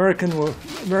the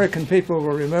American people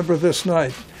will remember this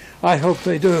night. I hope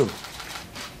they do,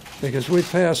 because we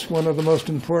passed one of the most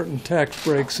important tax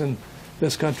breaks in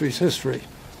this country's history.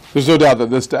 There's no doubt that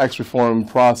this tax reform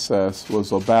process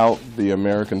was about the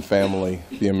American family,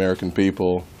 the American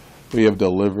people. We have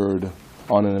delivered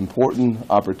on an important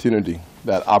opportunity.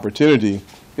 That opportunity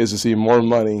is to see more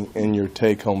money in your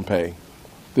take-home pay.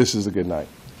 This is a good night.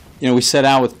 You know, we set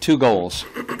out with two goals.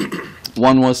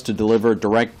 One was to deliver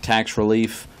direct tax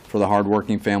relief for the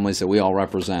hardworking families that we all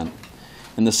represent.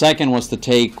 And the second was to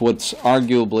take what's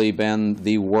arguably been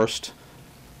the worst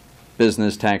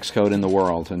business tax code in the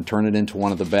world and turn it into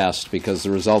one of the best, because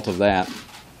the result of that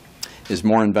is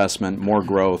more investment, more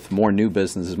growth, more new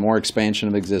businesses, more expansion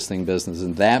of existing businesses,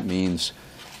 and that means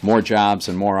more jobs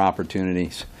and more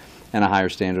opportunities and a higher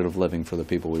standard of living for the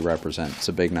people we represent. It's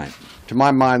a big night. To my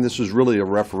mind, this is really a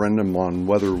referendum on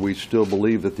whether we still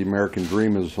believe that the American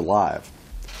dream is alive.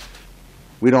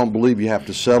 We don't believe you have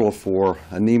to settle for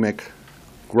anemic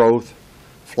growth,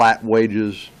 flat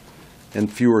wages, and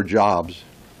fewer jobs.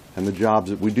 And the jobs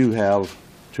that we do have,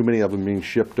 too many of them being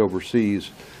shipped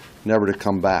overseas, never to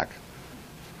come back.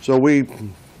 So we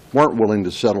weren't willing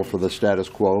to settle for the status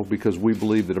quo because we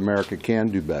believe that America can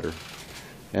do better.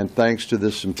 And thanks to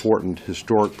this important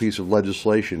historic piece of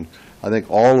legislation, I think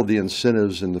all of the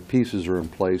incentives and the pieces are in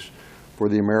place for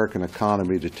the American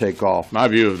economy to take off. My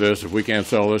view of this, if we can't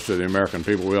sell this to the American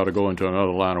people, we ought to go into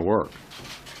another line of work.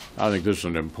 I think this is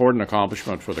an important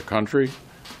accomplishment for the country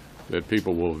that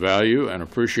people will value and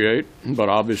appreciate, but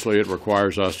obviously it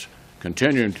requires us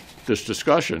continuing this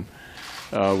discussion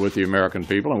with the American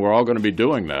people, and we're all going to be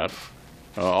doing that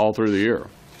all through the year.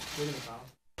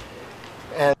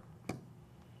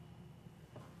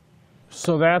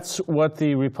 So that's what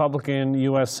the Republican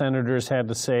U.S. senators had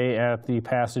to say at the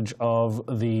passage of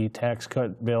the tax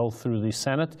cut bill through the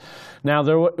Senate. Now,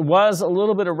 there was a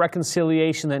little bit of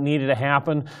reconciliation that needed to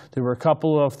happen. There were a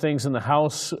couple of things in the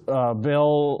House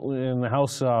bill, in the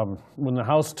House, when the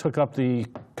House took up the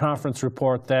conference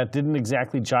report, that didn't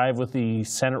exactly jive with the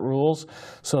Senate rules.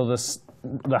 So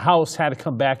the House had to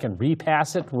come back and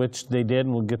repass it, which they did,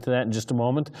 and we'll get to that in just a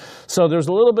moment. So there's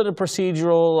a little bit of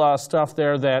procedural stuff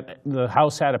there that the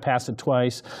House had to pass it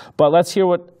twice. But let's hear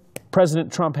what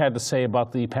President Trump had to say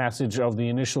about the passage of the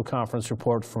initial conference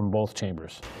report from both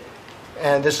chambers.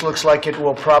 And this looks like it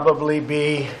will probably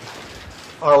be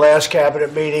our last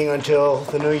cabinet meeting until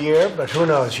the new year, but who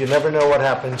knows? You never know what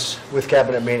happens with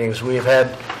cabinet meetings. We've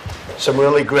had some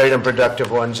really great and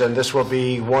productive ones, and this will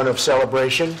be one of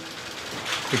celebration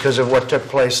because of what took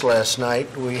place last night.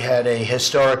 We had a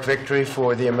historic victory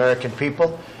for the American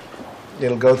people.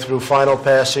 It'll go through final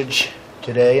passage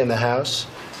today in the House.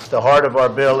 The heart of our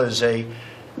bill is a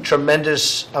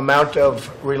tremendous amount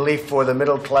of relief for the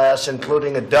middle class,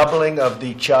 including a doubling of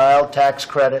the child tax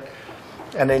credit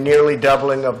and a nearly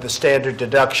doubling of the standard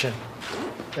deduction.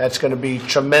 That's going to be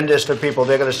tremendous for people.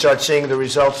 They're going to start seeing the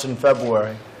results in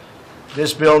February.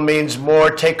 This bill means more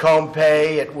take-home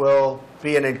pay. It will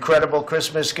be an incredible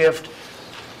Christmas gift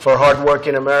for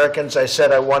hardworking Americans. I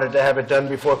said I wanted to have it done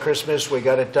before Christmas. We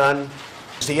got it done.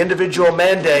 The individual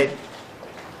mandate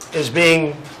is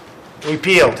being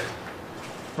repealed.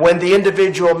 When the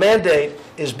individual mandate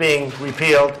is being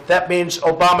repealed, that means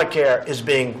Obamacare is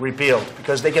being repealed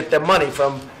because they get their money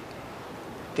from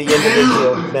the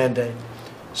individual mandate.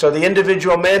 So the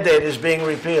individual mandate is being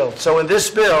repealed. So in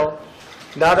this bill,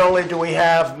 not only do we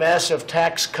have massive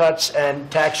tax cuts and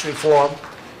tax reform,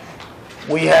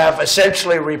 we have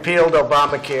essentially repealed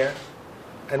Obamacare,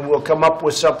 and we'll come up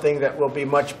with something that will be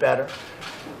much better,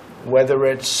 whether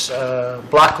it's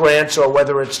block grants or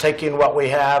whether it's taking what we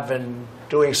have and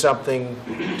doing something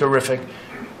terrific.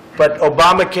 But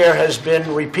Obamacare has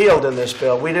been repealed in this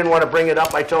bill. We didn't want to bring it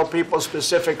up. I told people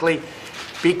specifically,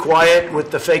 be quiet with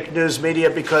the fake news media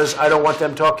because I don't want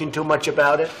them talking too much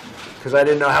about it, because I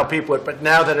didn't know how people would. But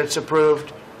now that it's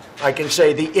approved, I can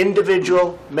say the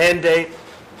individual mandate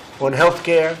on health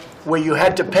care, where you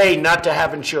had to pay not to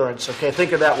have insurance. Okay,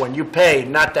 think of that one. You pay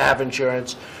not to have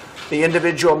insurance. The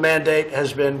individual mandate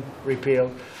has been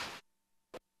repealed.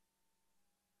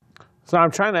 So I'm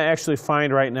trying to actually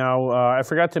find right now, I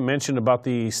forgot to mention about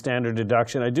the standard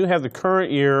deduction. I do have the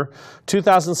current year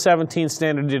 2017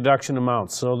 standard deduction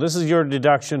amounts. So this is your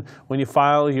deduction when you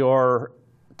file your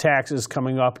taxes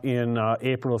coming up in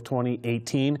April of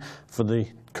 2018 for the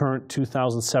current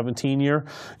 2017 year.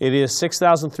 It is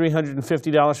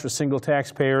 $6,350 for single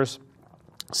taxpayers,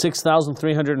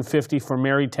 $6,350 for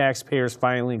married taxpayers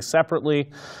filing separately,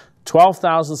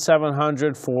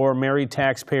 $12,700 for married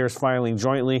taxpayers filing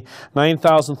jointly,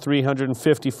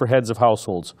 $9,350 for heads of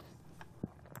households.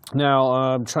 Now,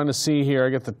 I'm trying to see here. I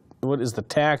get the, what is the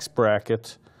tax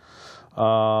bracket?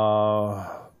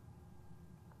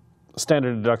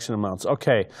 Standard deduction amounts.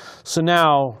 Okay, so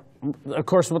now, of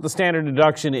course, what the standard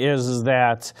deduction is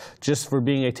that just for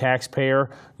being a taxpayer,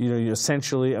 you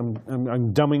essentially, I'm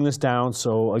dumbing this down,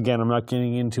 so again, I'm not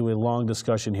getting into a long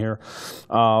discussion here,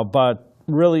 but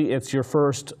really it's your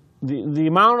first, the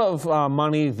amount of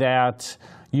money that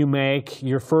you make,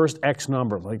 your first X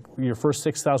number, like your first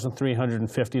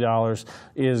 $6,350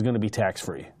 is going to be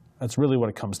tax-free. That's really what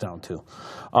it comes down to.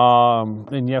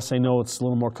 And yes, I know it's a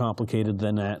little more complicated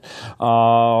than that.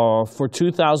 For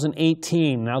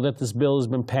 2018, now that this bill has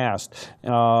been passed,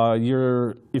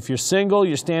 if you're single,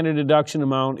 your standard deduction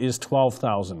amount is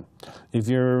 $12,000. If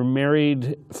you're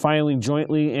married, filing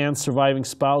jointly and surviving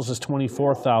spouse is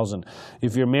 $24,000.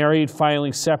 If you're married,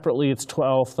 filing separately, it's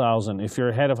 $12,000. If you're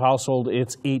a head of household,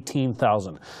 it's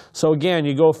 $18,000. So again,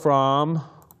 you go from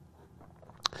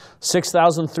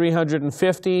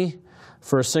 $6,350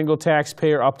 for a single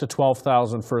taxpayer up to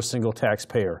 $12,000 for a single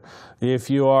taxpayer. If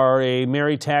you are a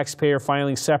married taxpayer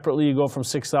filing separately, you go from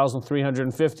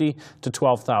 $6,350 to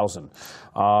 $12,000.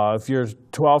 If you're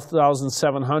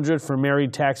 $12,700 for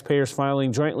married taxpayers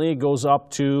filing jointly, it goes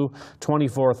up to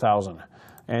 $24,000.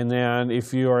 And then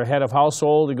if you are a head of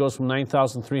household, it goes from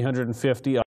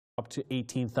 $9,350 up to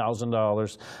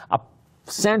 $18,000.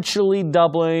 Essentially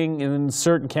doubling in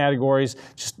certain categories,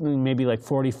 just maybe like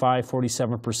 45,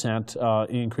 47%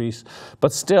 increase.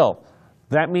 But still,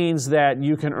 that means that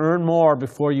you can earn more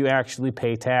before you actually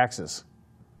pay taxes.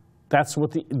 That's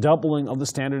what the doubling of the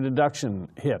standard deduction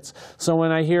hits. So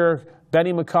when I hear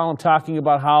Betty McCollum talking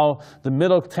about how the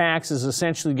middle tax is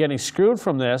essentially getting screwed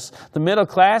from this, the middle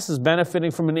class is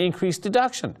benefiting from an increased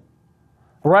deduction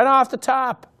right off the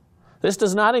top. This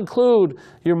does not include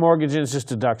your mortgage interest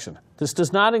deduction. This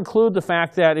does not include the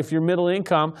fact that if you're middle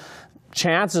income,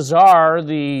 chances are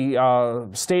the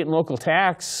state and local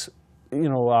tax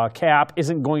cap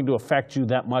isn't going to affect you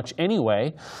that much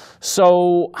anyway.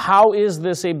 So how is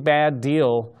this a bad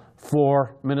deal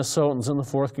for Minnesotans in the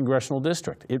 4th Congressional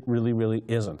District? It really, really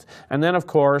isn't. And then, of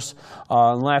course,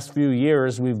 in the last few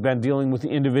years, we've been dealing with the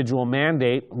individual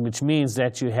mandate, which means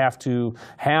that you have to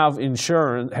have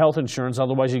insurance, health insurance,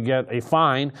 otherwise you get a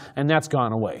fine, and that's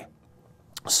gone away.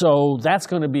 So that's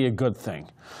going to be a good thing.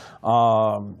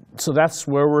 So that's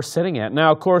where we're sitting at.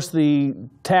 Now, of course, the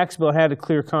tax bill had to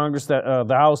clear Congress, the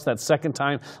House, that second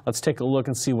time. Let's take a look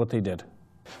and see what they did.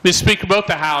 Mr. Speaker, both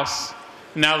the House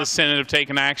and now the Senate have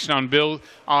taken action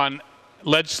on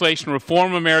legislation to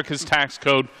reform America's tax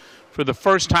code for the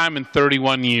first time in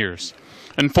 31 years.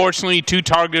 Unfortunately, 2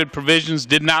 targeted provisions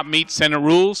did not meet Senate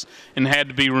rules and had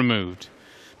to be removed.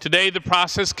 Today, the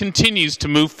process continues to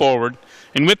move forward,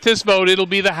 and with this vote, it'll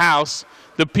be the House,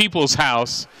 the People's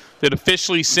House, that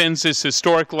officially sends this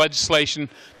historic legislation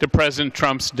to President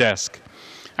Trump's desk.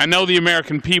 I know the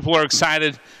American people are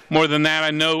excited. More than that, I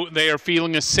know they are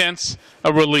feeling a sense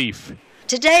of relief.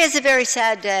 Today is a very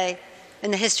sad day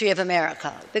in the history of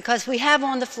America because we have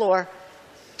on the floor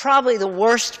probably the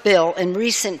worst bill in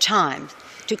recent times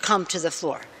to come to the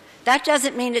floor. That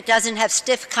doesn't mean it doesn't have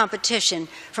stiff competition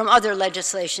from other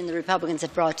legislation the Republicans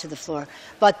have brought to the floor,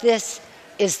 but this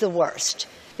is the worst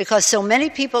because so many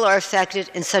people are affected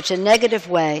in such a negative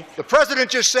way. The President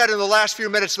just said in the last few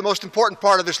minutes the most important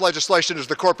part of this legislation is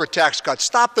the corporate tax cut.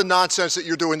 Stop the nonsense that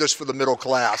you're doing this for the middle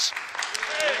class.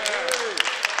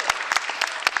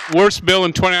 Worst bill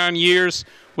in 29 years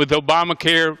with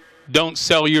Obamacare. Don't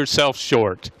sell yourself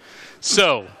short.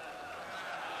 So,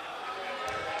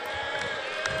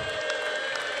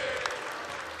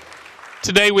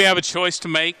 today we have a choice to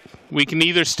make. We can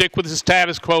either stick with the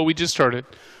status quo, we just heard it.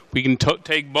 We can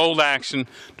take bold action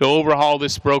to overhaul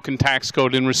this broken tax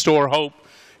code and restore hope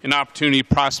and opportunity,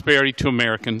 prosperity to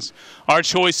Americans. Our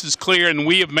choice is clear, and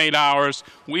we have made ours.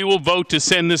 We will vote to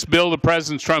send this bill to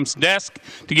President Trump's desk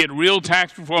to get real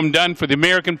tax reform done for the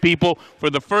American people for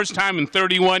the first time in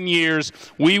 31 years.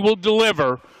 We will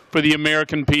deliver for the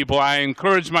American people. I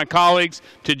encourage my colleagues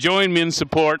to join me in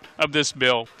support of this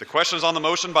bill. The question is on the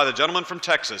motion by the gentleman from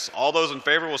Texas. All those in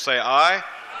favor will say aye.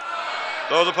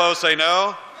 Those opposed say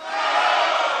no.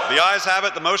 The ayes have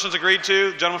it. The motion is agreed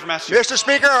to. Gentleman from Massachusetts. Mr.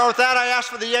 Speaker, with that, I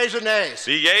ask for the yeas and nays.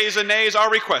 The yeas and nays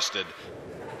are requested.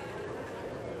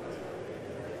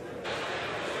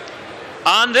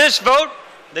 On this vote,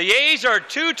 the yeas are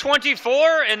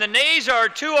 224 and the nays are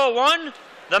 201.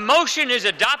 The motion is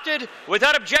adopted.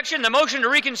 Without objection, the motion to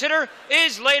reconsider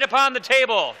is laid upon the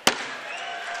table.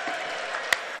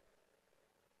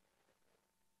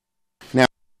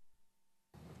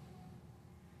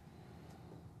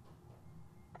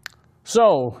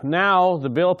 So now the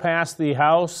bill passed the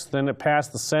House, then it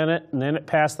passed the Senate, and then it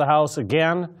passed the House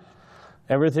again.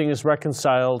 Everything is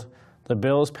reconciled. The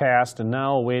bill is passed, and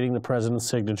now awaiting the president's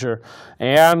signature.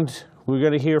 And we're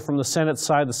going to hear from the Senate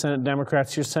side, the Senate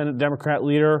Democrats. Your Senate Democrat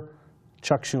leader,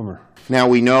 Chuck Schumer. Now,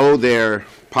 we know they're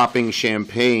popping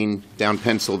champagne down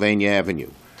Pennsylvania Avenue.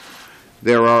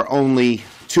 There are only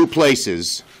two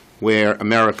places where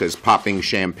America is popping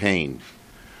champagne: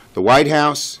 the White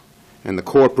House and the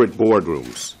corporate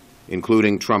boardrooms,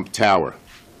 including Trump Tower.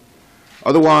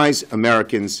 Otherwise,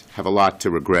 Americans have a lot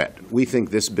to regret. We think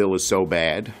this bill is so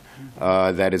bad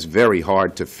that it's very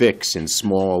hard to fix in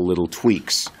small little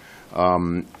tweaks.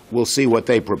 We'll see what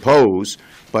they propose,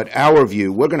 but our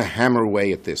view, we're going to hammer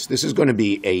away at this. This is going to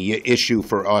be an issue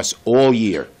for us all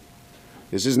year.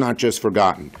 This is not just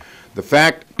forgotten. The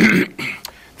fact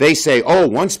they say, oh,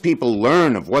 once people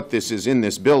learn of what this is in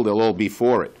this bill, they'll all be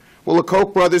for it. Well, the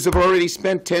Koch brothers have already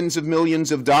spent tens of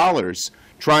millions of dollars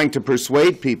trying to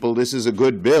persuade people this is a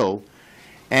good bill,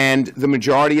 and the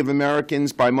majority of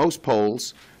Americans, by most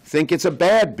polls, think it's a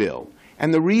bad bill.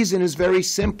 And the reason is very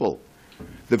simple.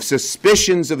 The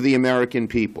suspicions of the American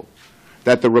people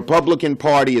that the Republican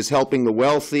Party is helping the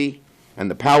wealthy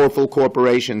and the powerful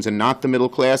corporations and not the middle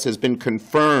class has been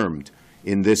confirmed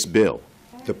in this bill.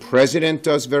 The president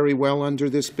does very well under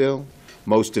this bill.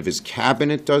 Most of his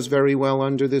cabinet does very well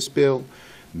under this bill.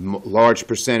 Large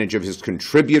percentage of his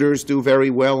contributors do very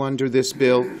well under this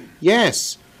bill.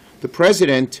 Yes, the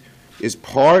president is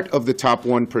part of the top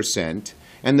 1%,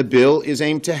 and the bill is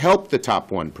aimed to help the top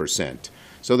 1%.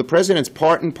 So the president's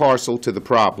part and parcel to the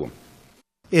problem.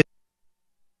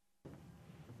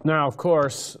 Now, of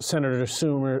course, Senator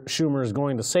Schumer is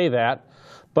going to say that,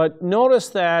 but notice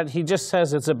that he just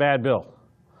says it's a bad bill.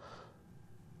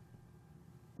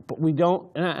 But we don't,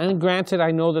 and granted,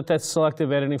 I know that that's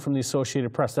selective editing from the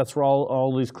Associated Press. That's where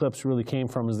all these clips really came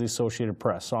from, is the Associated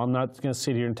Press. So I'm not going to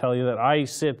sit here and tell you that I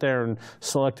sit there and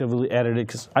selectively edit it,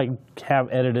 because I have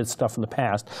edited stuff in the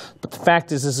past. But the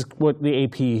fact is, this is what the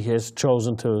AP has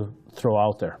chosen to throw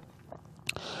out there.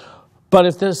 But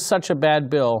if this is such a bad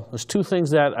bill, there's two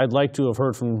things that I'd like to have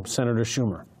heard from Senator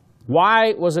Schumer.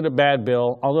 Why was it a bad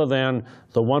bill, other than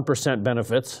the 1%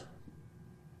 benefits?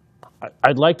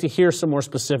 I'd like to hear some more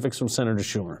specifics from Senator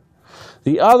Schumer.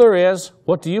 The other is,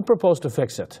 what do you propose to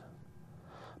fix it?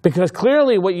 Because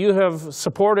clearly what you have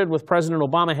supported with President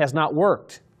Obama has not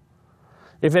worked.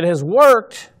 If it has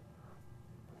worked,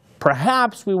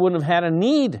 perhaps we wouldn't have had a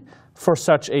need for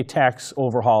such a tax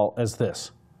overhaul as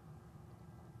this.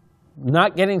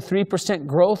 Not getting 3%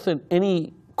 growth in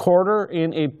any quarter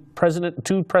in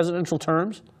two presidential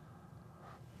terms,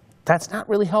 that's not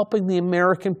really helping the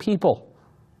American people.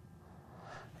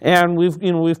 And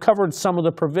we've covered some of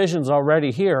the provisions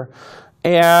already here.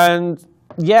 And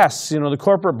yes, the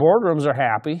corporate boardrooms are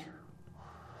happy.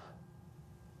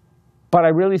 But I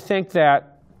really think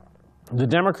that the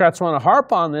Democrats want to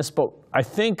harp on this, but I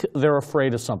think they're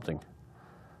afraid of something.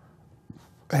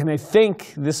 And I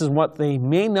think this is what they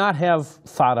may not have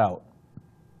thought out,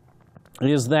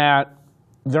 is that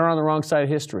they're on the wrong side of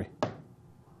history.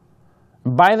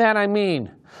 By that I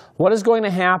mean, what is going to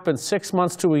happen 6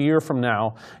 months to a year from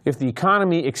now if the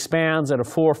economy expands at a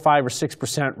 4, 5, or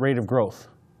 6% rate of growth?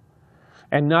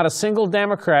 And not a single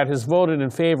Democrat has voted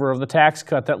in favor of the tax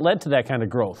cut that led to that kind of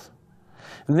growth.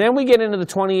 And then we get into the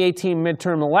 2018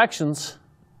 midterm elections.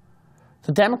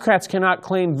 The Democrats cannot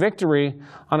claim victory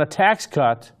on a tax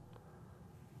cut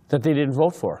that they didn't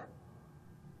vote for,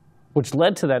 which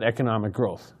led to that economic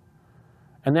growth.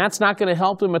 And that's not going to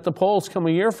help them at the polls come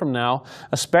a year from now,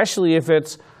 especially if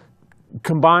it's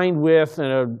combined with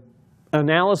an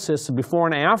analysis of before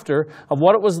and after of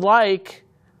what it was like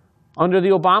under the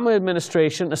Obama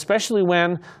administration, especially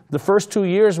when the first 2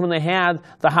 years when they had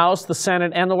the House, the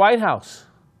Senate, and the White House,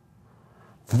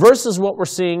 versus what we're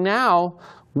seeing now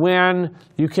when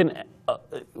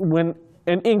when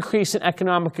an increase in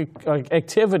economic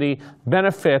activity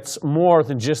benefits more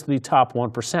than just the top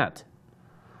 1%.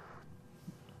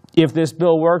 If this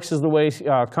bill works as the way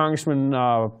Congressman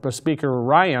Speaker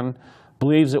Ryan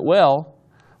believes it will,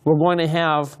 we're going to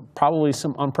have probably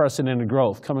some unprecedented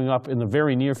growth coming up in the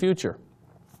very near future.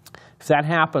 If that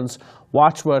happens,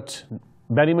 watch what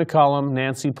Betty McCollum,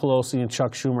 Nancy Pelosi, and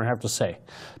Chuck Schumer have to say,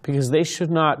 because they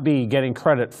should not be getting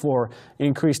credit for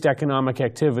increased economic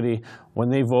activity when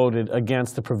they voted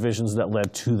against the provisions that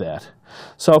led to that.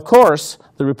 So, of course,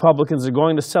 the Republicans are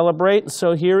going to celebrate,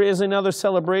 so here is another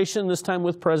celebration, this time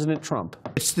with President Trump.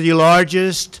 It's the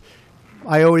largest,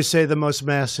 I always say the most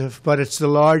massive, but it's the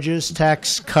largest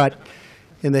tax cut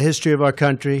in the history of our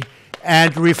country,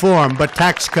 and reform, but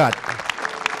tax cut.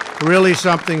 Really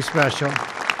something special.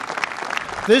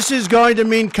 This is going to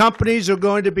mean companies are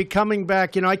going to be coming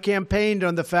back. You know, I campaigned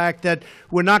on the fact that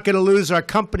we're not going to lose our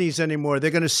companies anymore. They're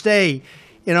going to stay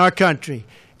in our country,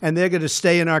 and they're going to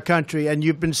stay in our country. And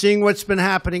you've been seeing what's been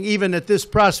happening even at this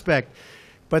prospect.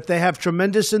 But they have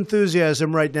tremendous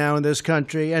enthusiasm right now in this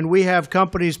country, and we have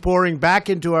companies pouring back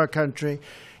into our country,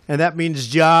 and that means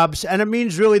jobs, and it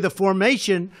means really the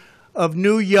formation of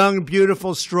new, young,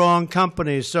 beautiful, strong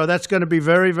companies. So that's going to be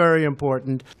very, very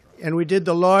important. And we did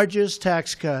the largest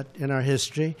tax cut in our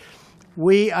history.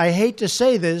 I hate to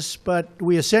say this, but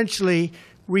we essentially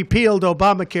repealed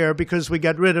Obamacare because we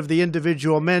got rid of the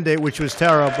individual mandate, which was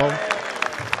terrible.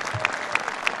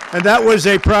 And that was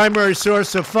a primary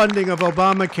source of funding of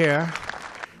Obamacare.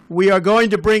 We are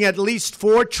going to bring at least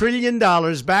 $4 trillion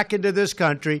back into this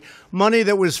country, money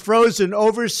that was frozen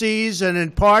overseas and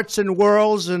in parts and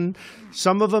worlds, and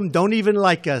some of them don't even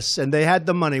like us, and they had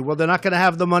the money. Well, they're not going to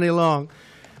have the money long.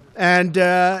 And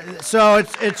so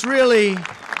it's really,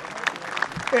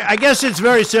 I guess it's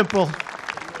very simple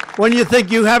when you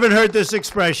think you haven't heard this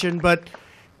expression, but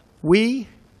we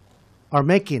are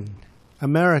making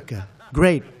America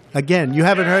great again. You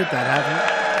haven't heard that, have you?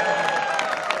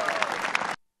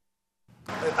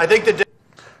 I think the...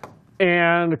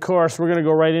 And, of course, we're going to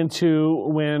go right into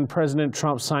when President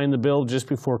Trump signed the bill just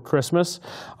before Christmas.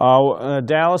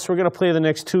 Dallas, we're going to play the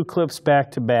next two clips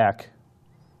back to back.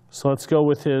 So let's go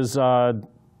with his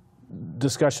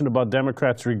discussion about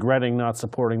Democrats regretting not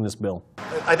supporting this bill.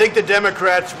 I think the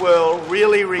Democrats will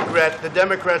really regret, the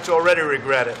Democrats already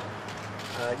regret it.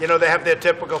 You know, they have their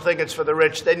typical thing, it's for the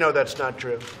rich. They know that's not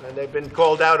true. And they've been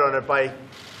called out on it by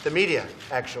the media,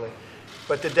 actually.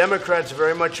 But the Democrats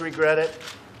very much regret it.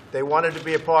 They wanted to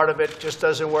be a part of it, just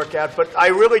doesn't work out. But I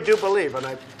really do believe, and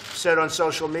I said on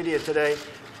social media today,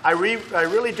 I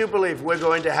really do believe we're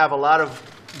going to have a lot of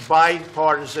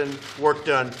bipartisan work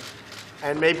done.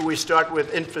 And maybe we start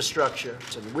with infrastructure.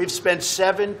 We've spent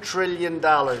 $7 trillion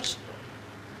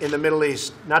in the Middle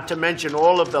East, not to mention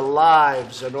all of the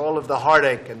lives and all of the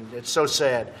heartache, and it's so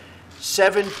sad.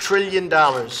 $7 trillion.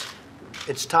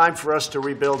 It's time for us to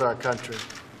rebuild our country.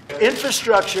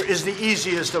 Infrastructure is the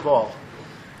easiest of all.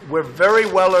 We're very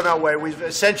well on our way. We've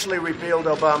essentially repealed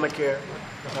Obamacare.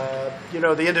 You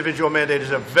know, the individual mandate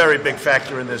is a very big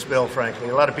factor in this bill, frankly.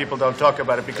 A lot of people don't talk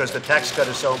about it because the tax cut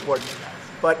is so important.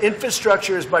 But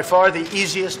infrastructure is by far the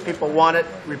easiest. People want it,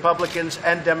 Republicans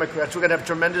and Democrats. We're going to have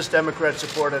tremendous Democrat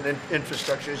support on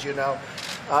infrastructure, as you know.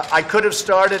 I could have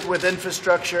started with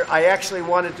infrastructure. I actually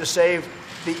wanted to save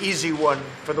the easy one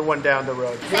for the one down the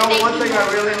road. You know, one thing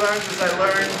I really learned is I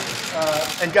learned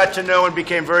and got to know and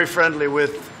became very friendly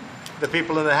with the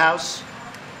people in the House,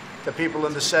 the people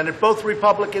in the Senate, both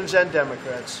Republicans and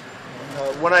Democrats.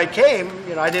 When I came,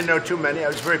 you know, I didn't know too many. I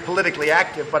was very politically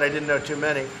active, but I didn't know too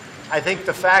many. I think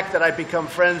the fact that I've become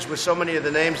friends with so many of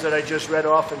the names that I just read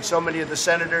off and so many of the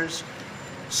senators,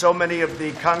 so many of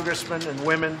the congressmen and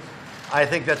women, I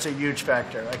think that's a huge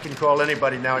factor. I can call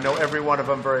anybody now. I know every one of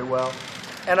them very well.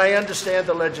 And I understand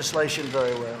the legislation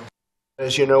very well.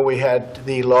 As you know, we had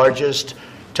the largest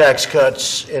tax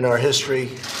cuts in our history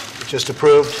just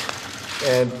approved.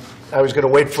 And I was going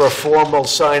to wait for a formal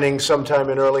signing sometime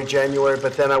in early January,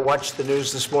 but then I watched the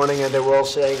news this morning and they were all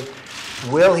saying,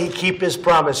 will he keep his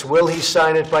promise? Will he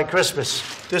sign it by Christmas?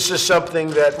 This is something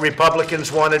that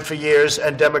Republicans wanted for years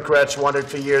and Democrats wanted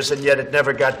for years, and yet it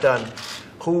never got done.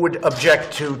 Who would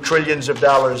object to trillions of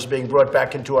dollars being brought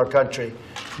back into our country?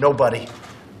 Nobody.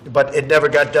 But it never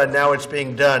got done. Now it's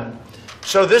being done.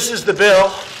 So this is the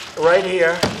bill right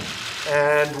here,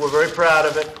 and we're very proud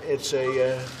of it. It's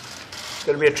going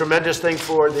to be a tremendous thing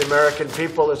for the American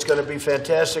people. It's going to be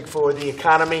fantastic for the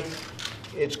economy.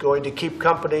 It's going to keep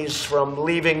companies from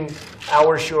leaving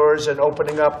our shores and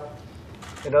opening up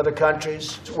in other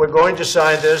countries. We're going to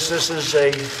sign this. This is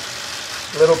a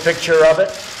little picture of it.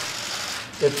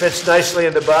 It fits nicely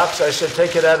in the box. I said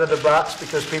take it out of the box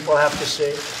because people have to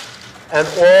see. And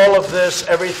all of this,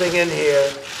 everything in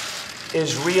here,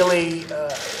 is really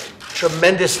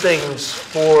tremendous things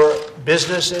for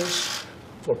businesses,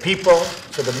 for people,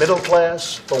 for the middle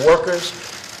class, for workers.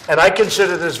 And I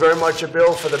consider this very much a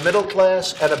bill for the middle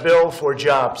class and a bill for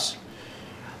jobs.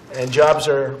 And jobs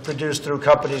are produced through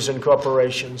companies and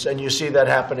corporations. And you see that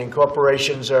happening.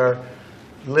 Corporations are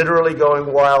literally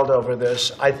going wild over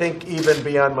this. I think even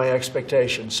beyond my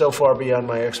expectations, so far beyond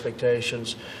my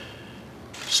expectations.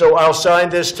 So I'll sign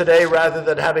this today rather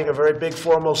than having a very big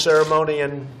formal ceremony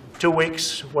in 2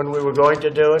 weeks when we were going to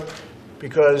do it,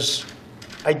 because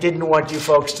I didn't want you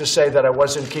folks to say that I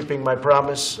wasn't keeping my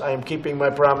promise. I am keeping my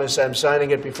promise. I'm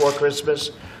signing it before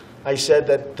Christmas. I said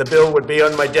that the bill would be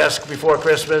on my desk before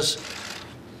Christmas.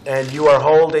 and you are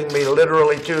holding me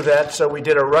literally to that, so we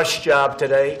did a rush job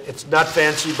today. It's not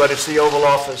fancy, but it's the Oval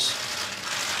Office.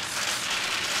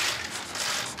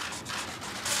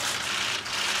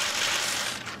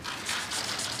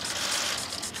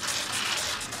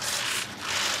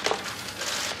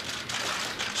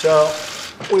 So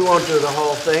we won't do the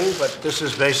whole thing, but this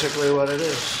is basically what it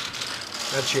is.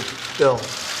 That's your bill.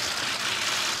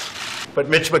 But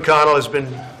Mitch McConnell has been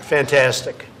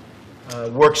fantastic.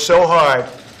 Worked so hard.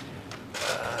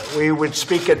 We would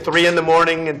speak at 3 in the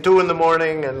morning and 2 in the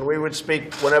morning, and we would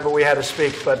speak whenever we had to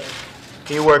speak, but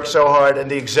he worked so hard. And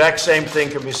the exact same thing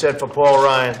can be said for Paul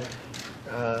Ryan.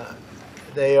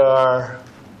 They are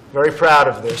very proud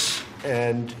of this,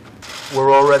 and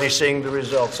we're already seeing the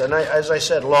results. And as I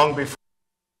said, long before.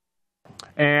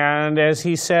 And as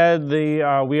he said, we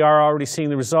are already seeing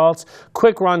the results.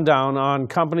 Quick rundown on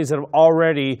companies that have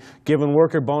already given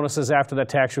worker bonuses after that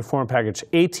tax reform package.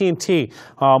 AT&T,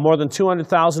 more than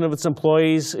 200,000 of its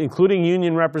employees, including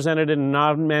union represented and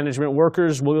non-management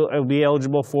workers, will be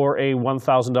eligible for a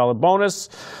 $1,000 bonus.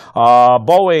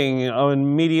 Boeing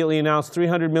immediately announced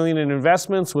 $300 million in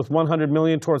investments, with $100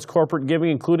 million towards corporate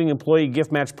giving, including employee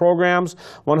gift match programs,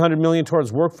 $100 million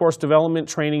towards workforce development,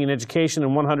 training, and education,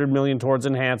 and $100 million towards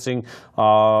enhancing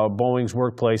Boeing's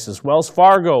workplaces. Wells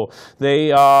Fargo,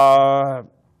 they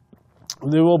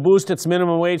will boost its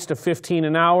minimum wage to $15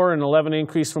 an hour, an 11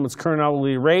 increase from its current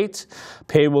hourly rate.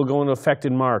 Pay will go into effect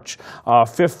in March.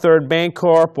 Fifth Third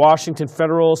Bancorp, Washington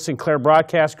Federal, Sinclair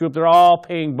Broadcast Group, they're all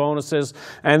paying bonuses,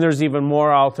 and there's even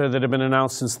more out there that have been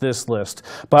announced since this list.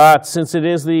 But since it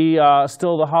is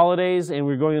still the holidays and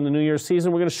we're going in the New Year's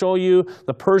season, we're going to show you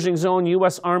the Pershing Zone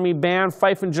U.S. Army Band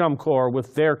Fife and Drum Corps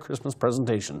with their Christmas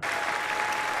presentation.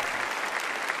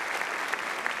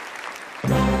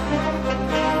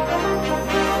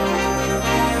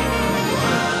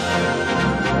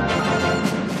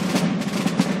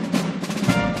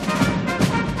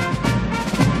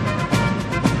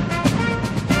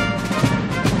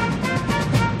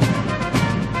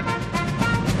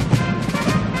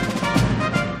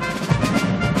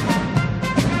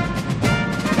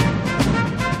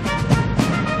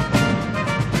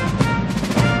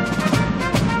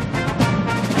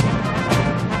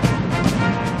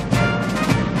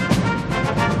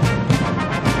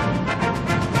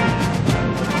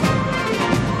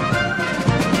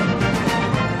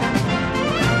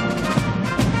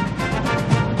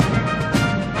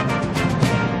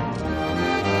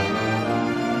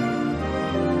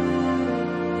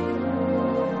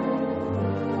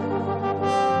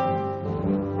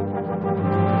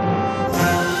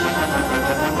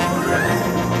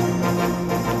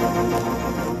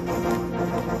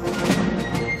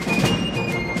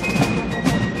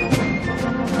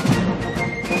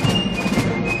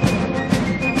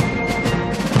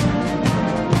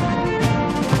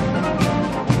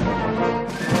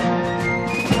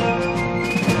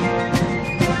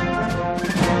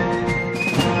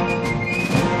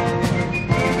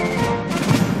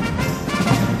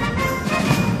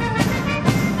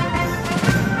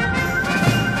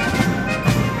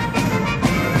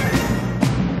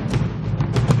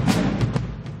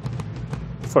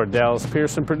 For Dallas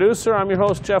Pearson producer, I'm your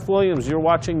host, Jeff Williams. You're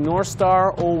watching North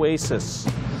Star Oasis.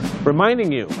 Reminding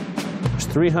you, there's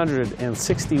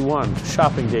 361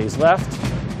 shopping days left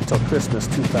until Christmas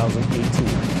 2018.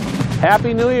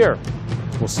 Happy New Year.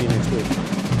 We'll see you next week.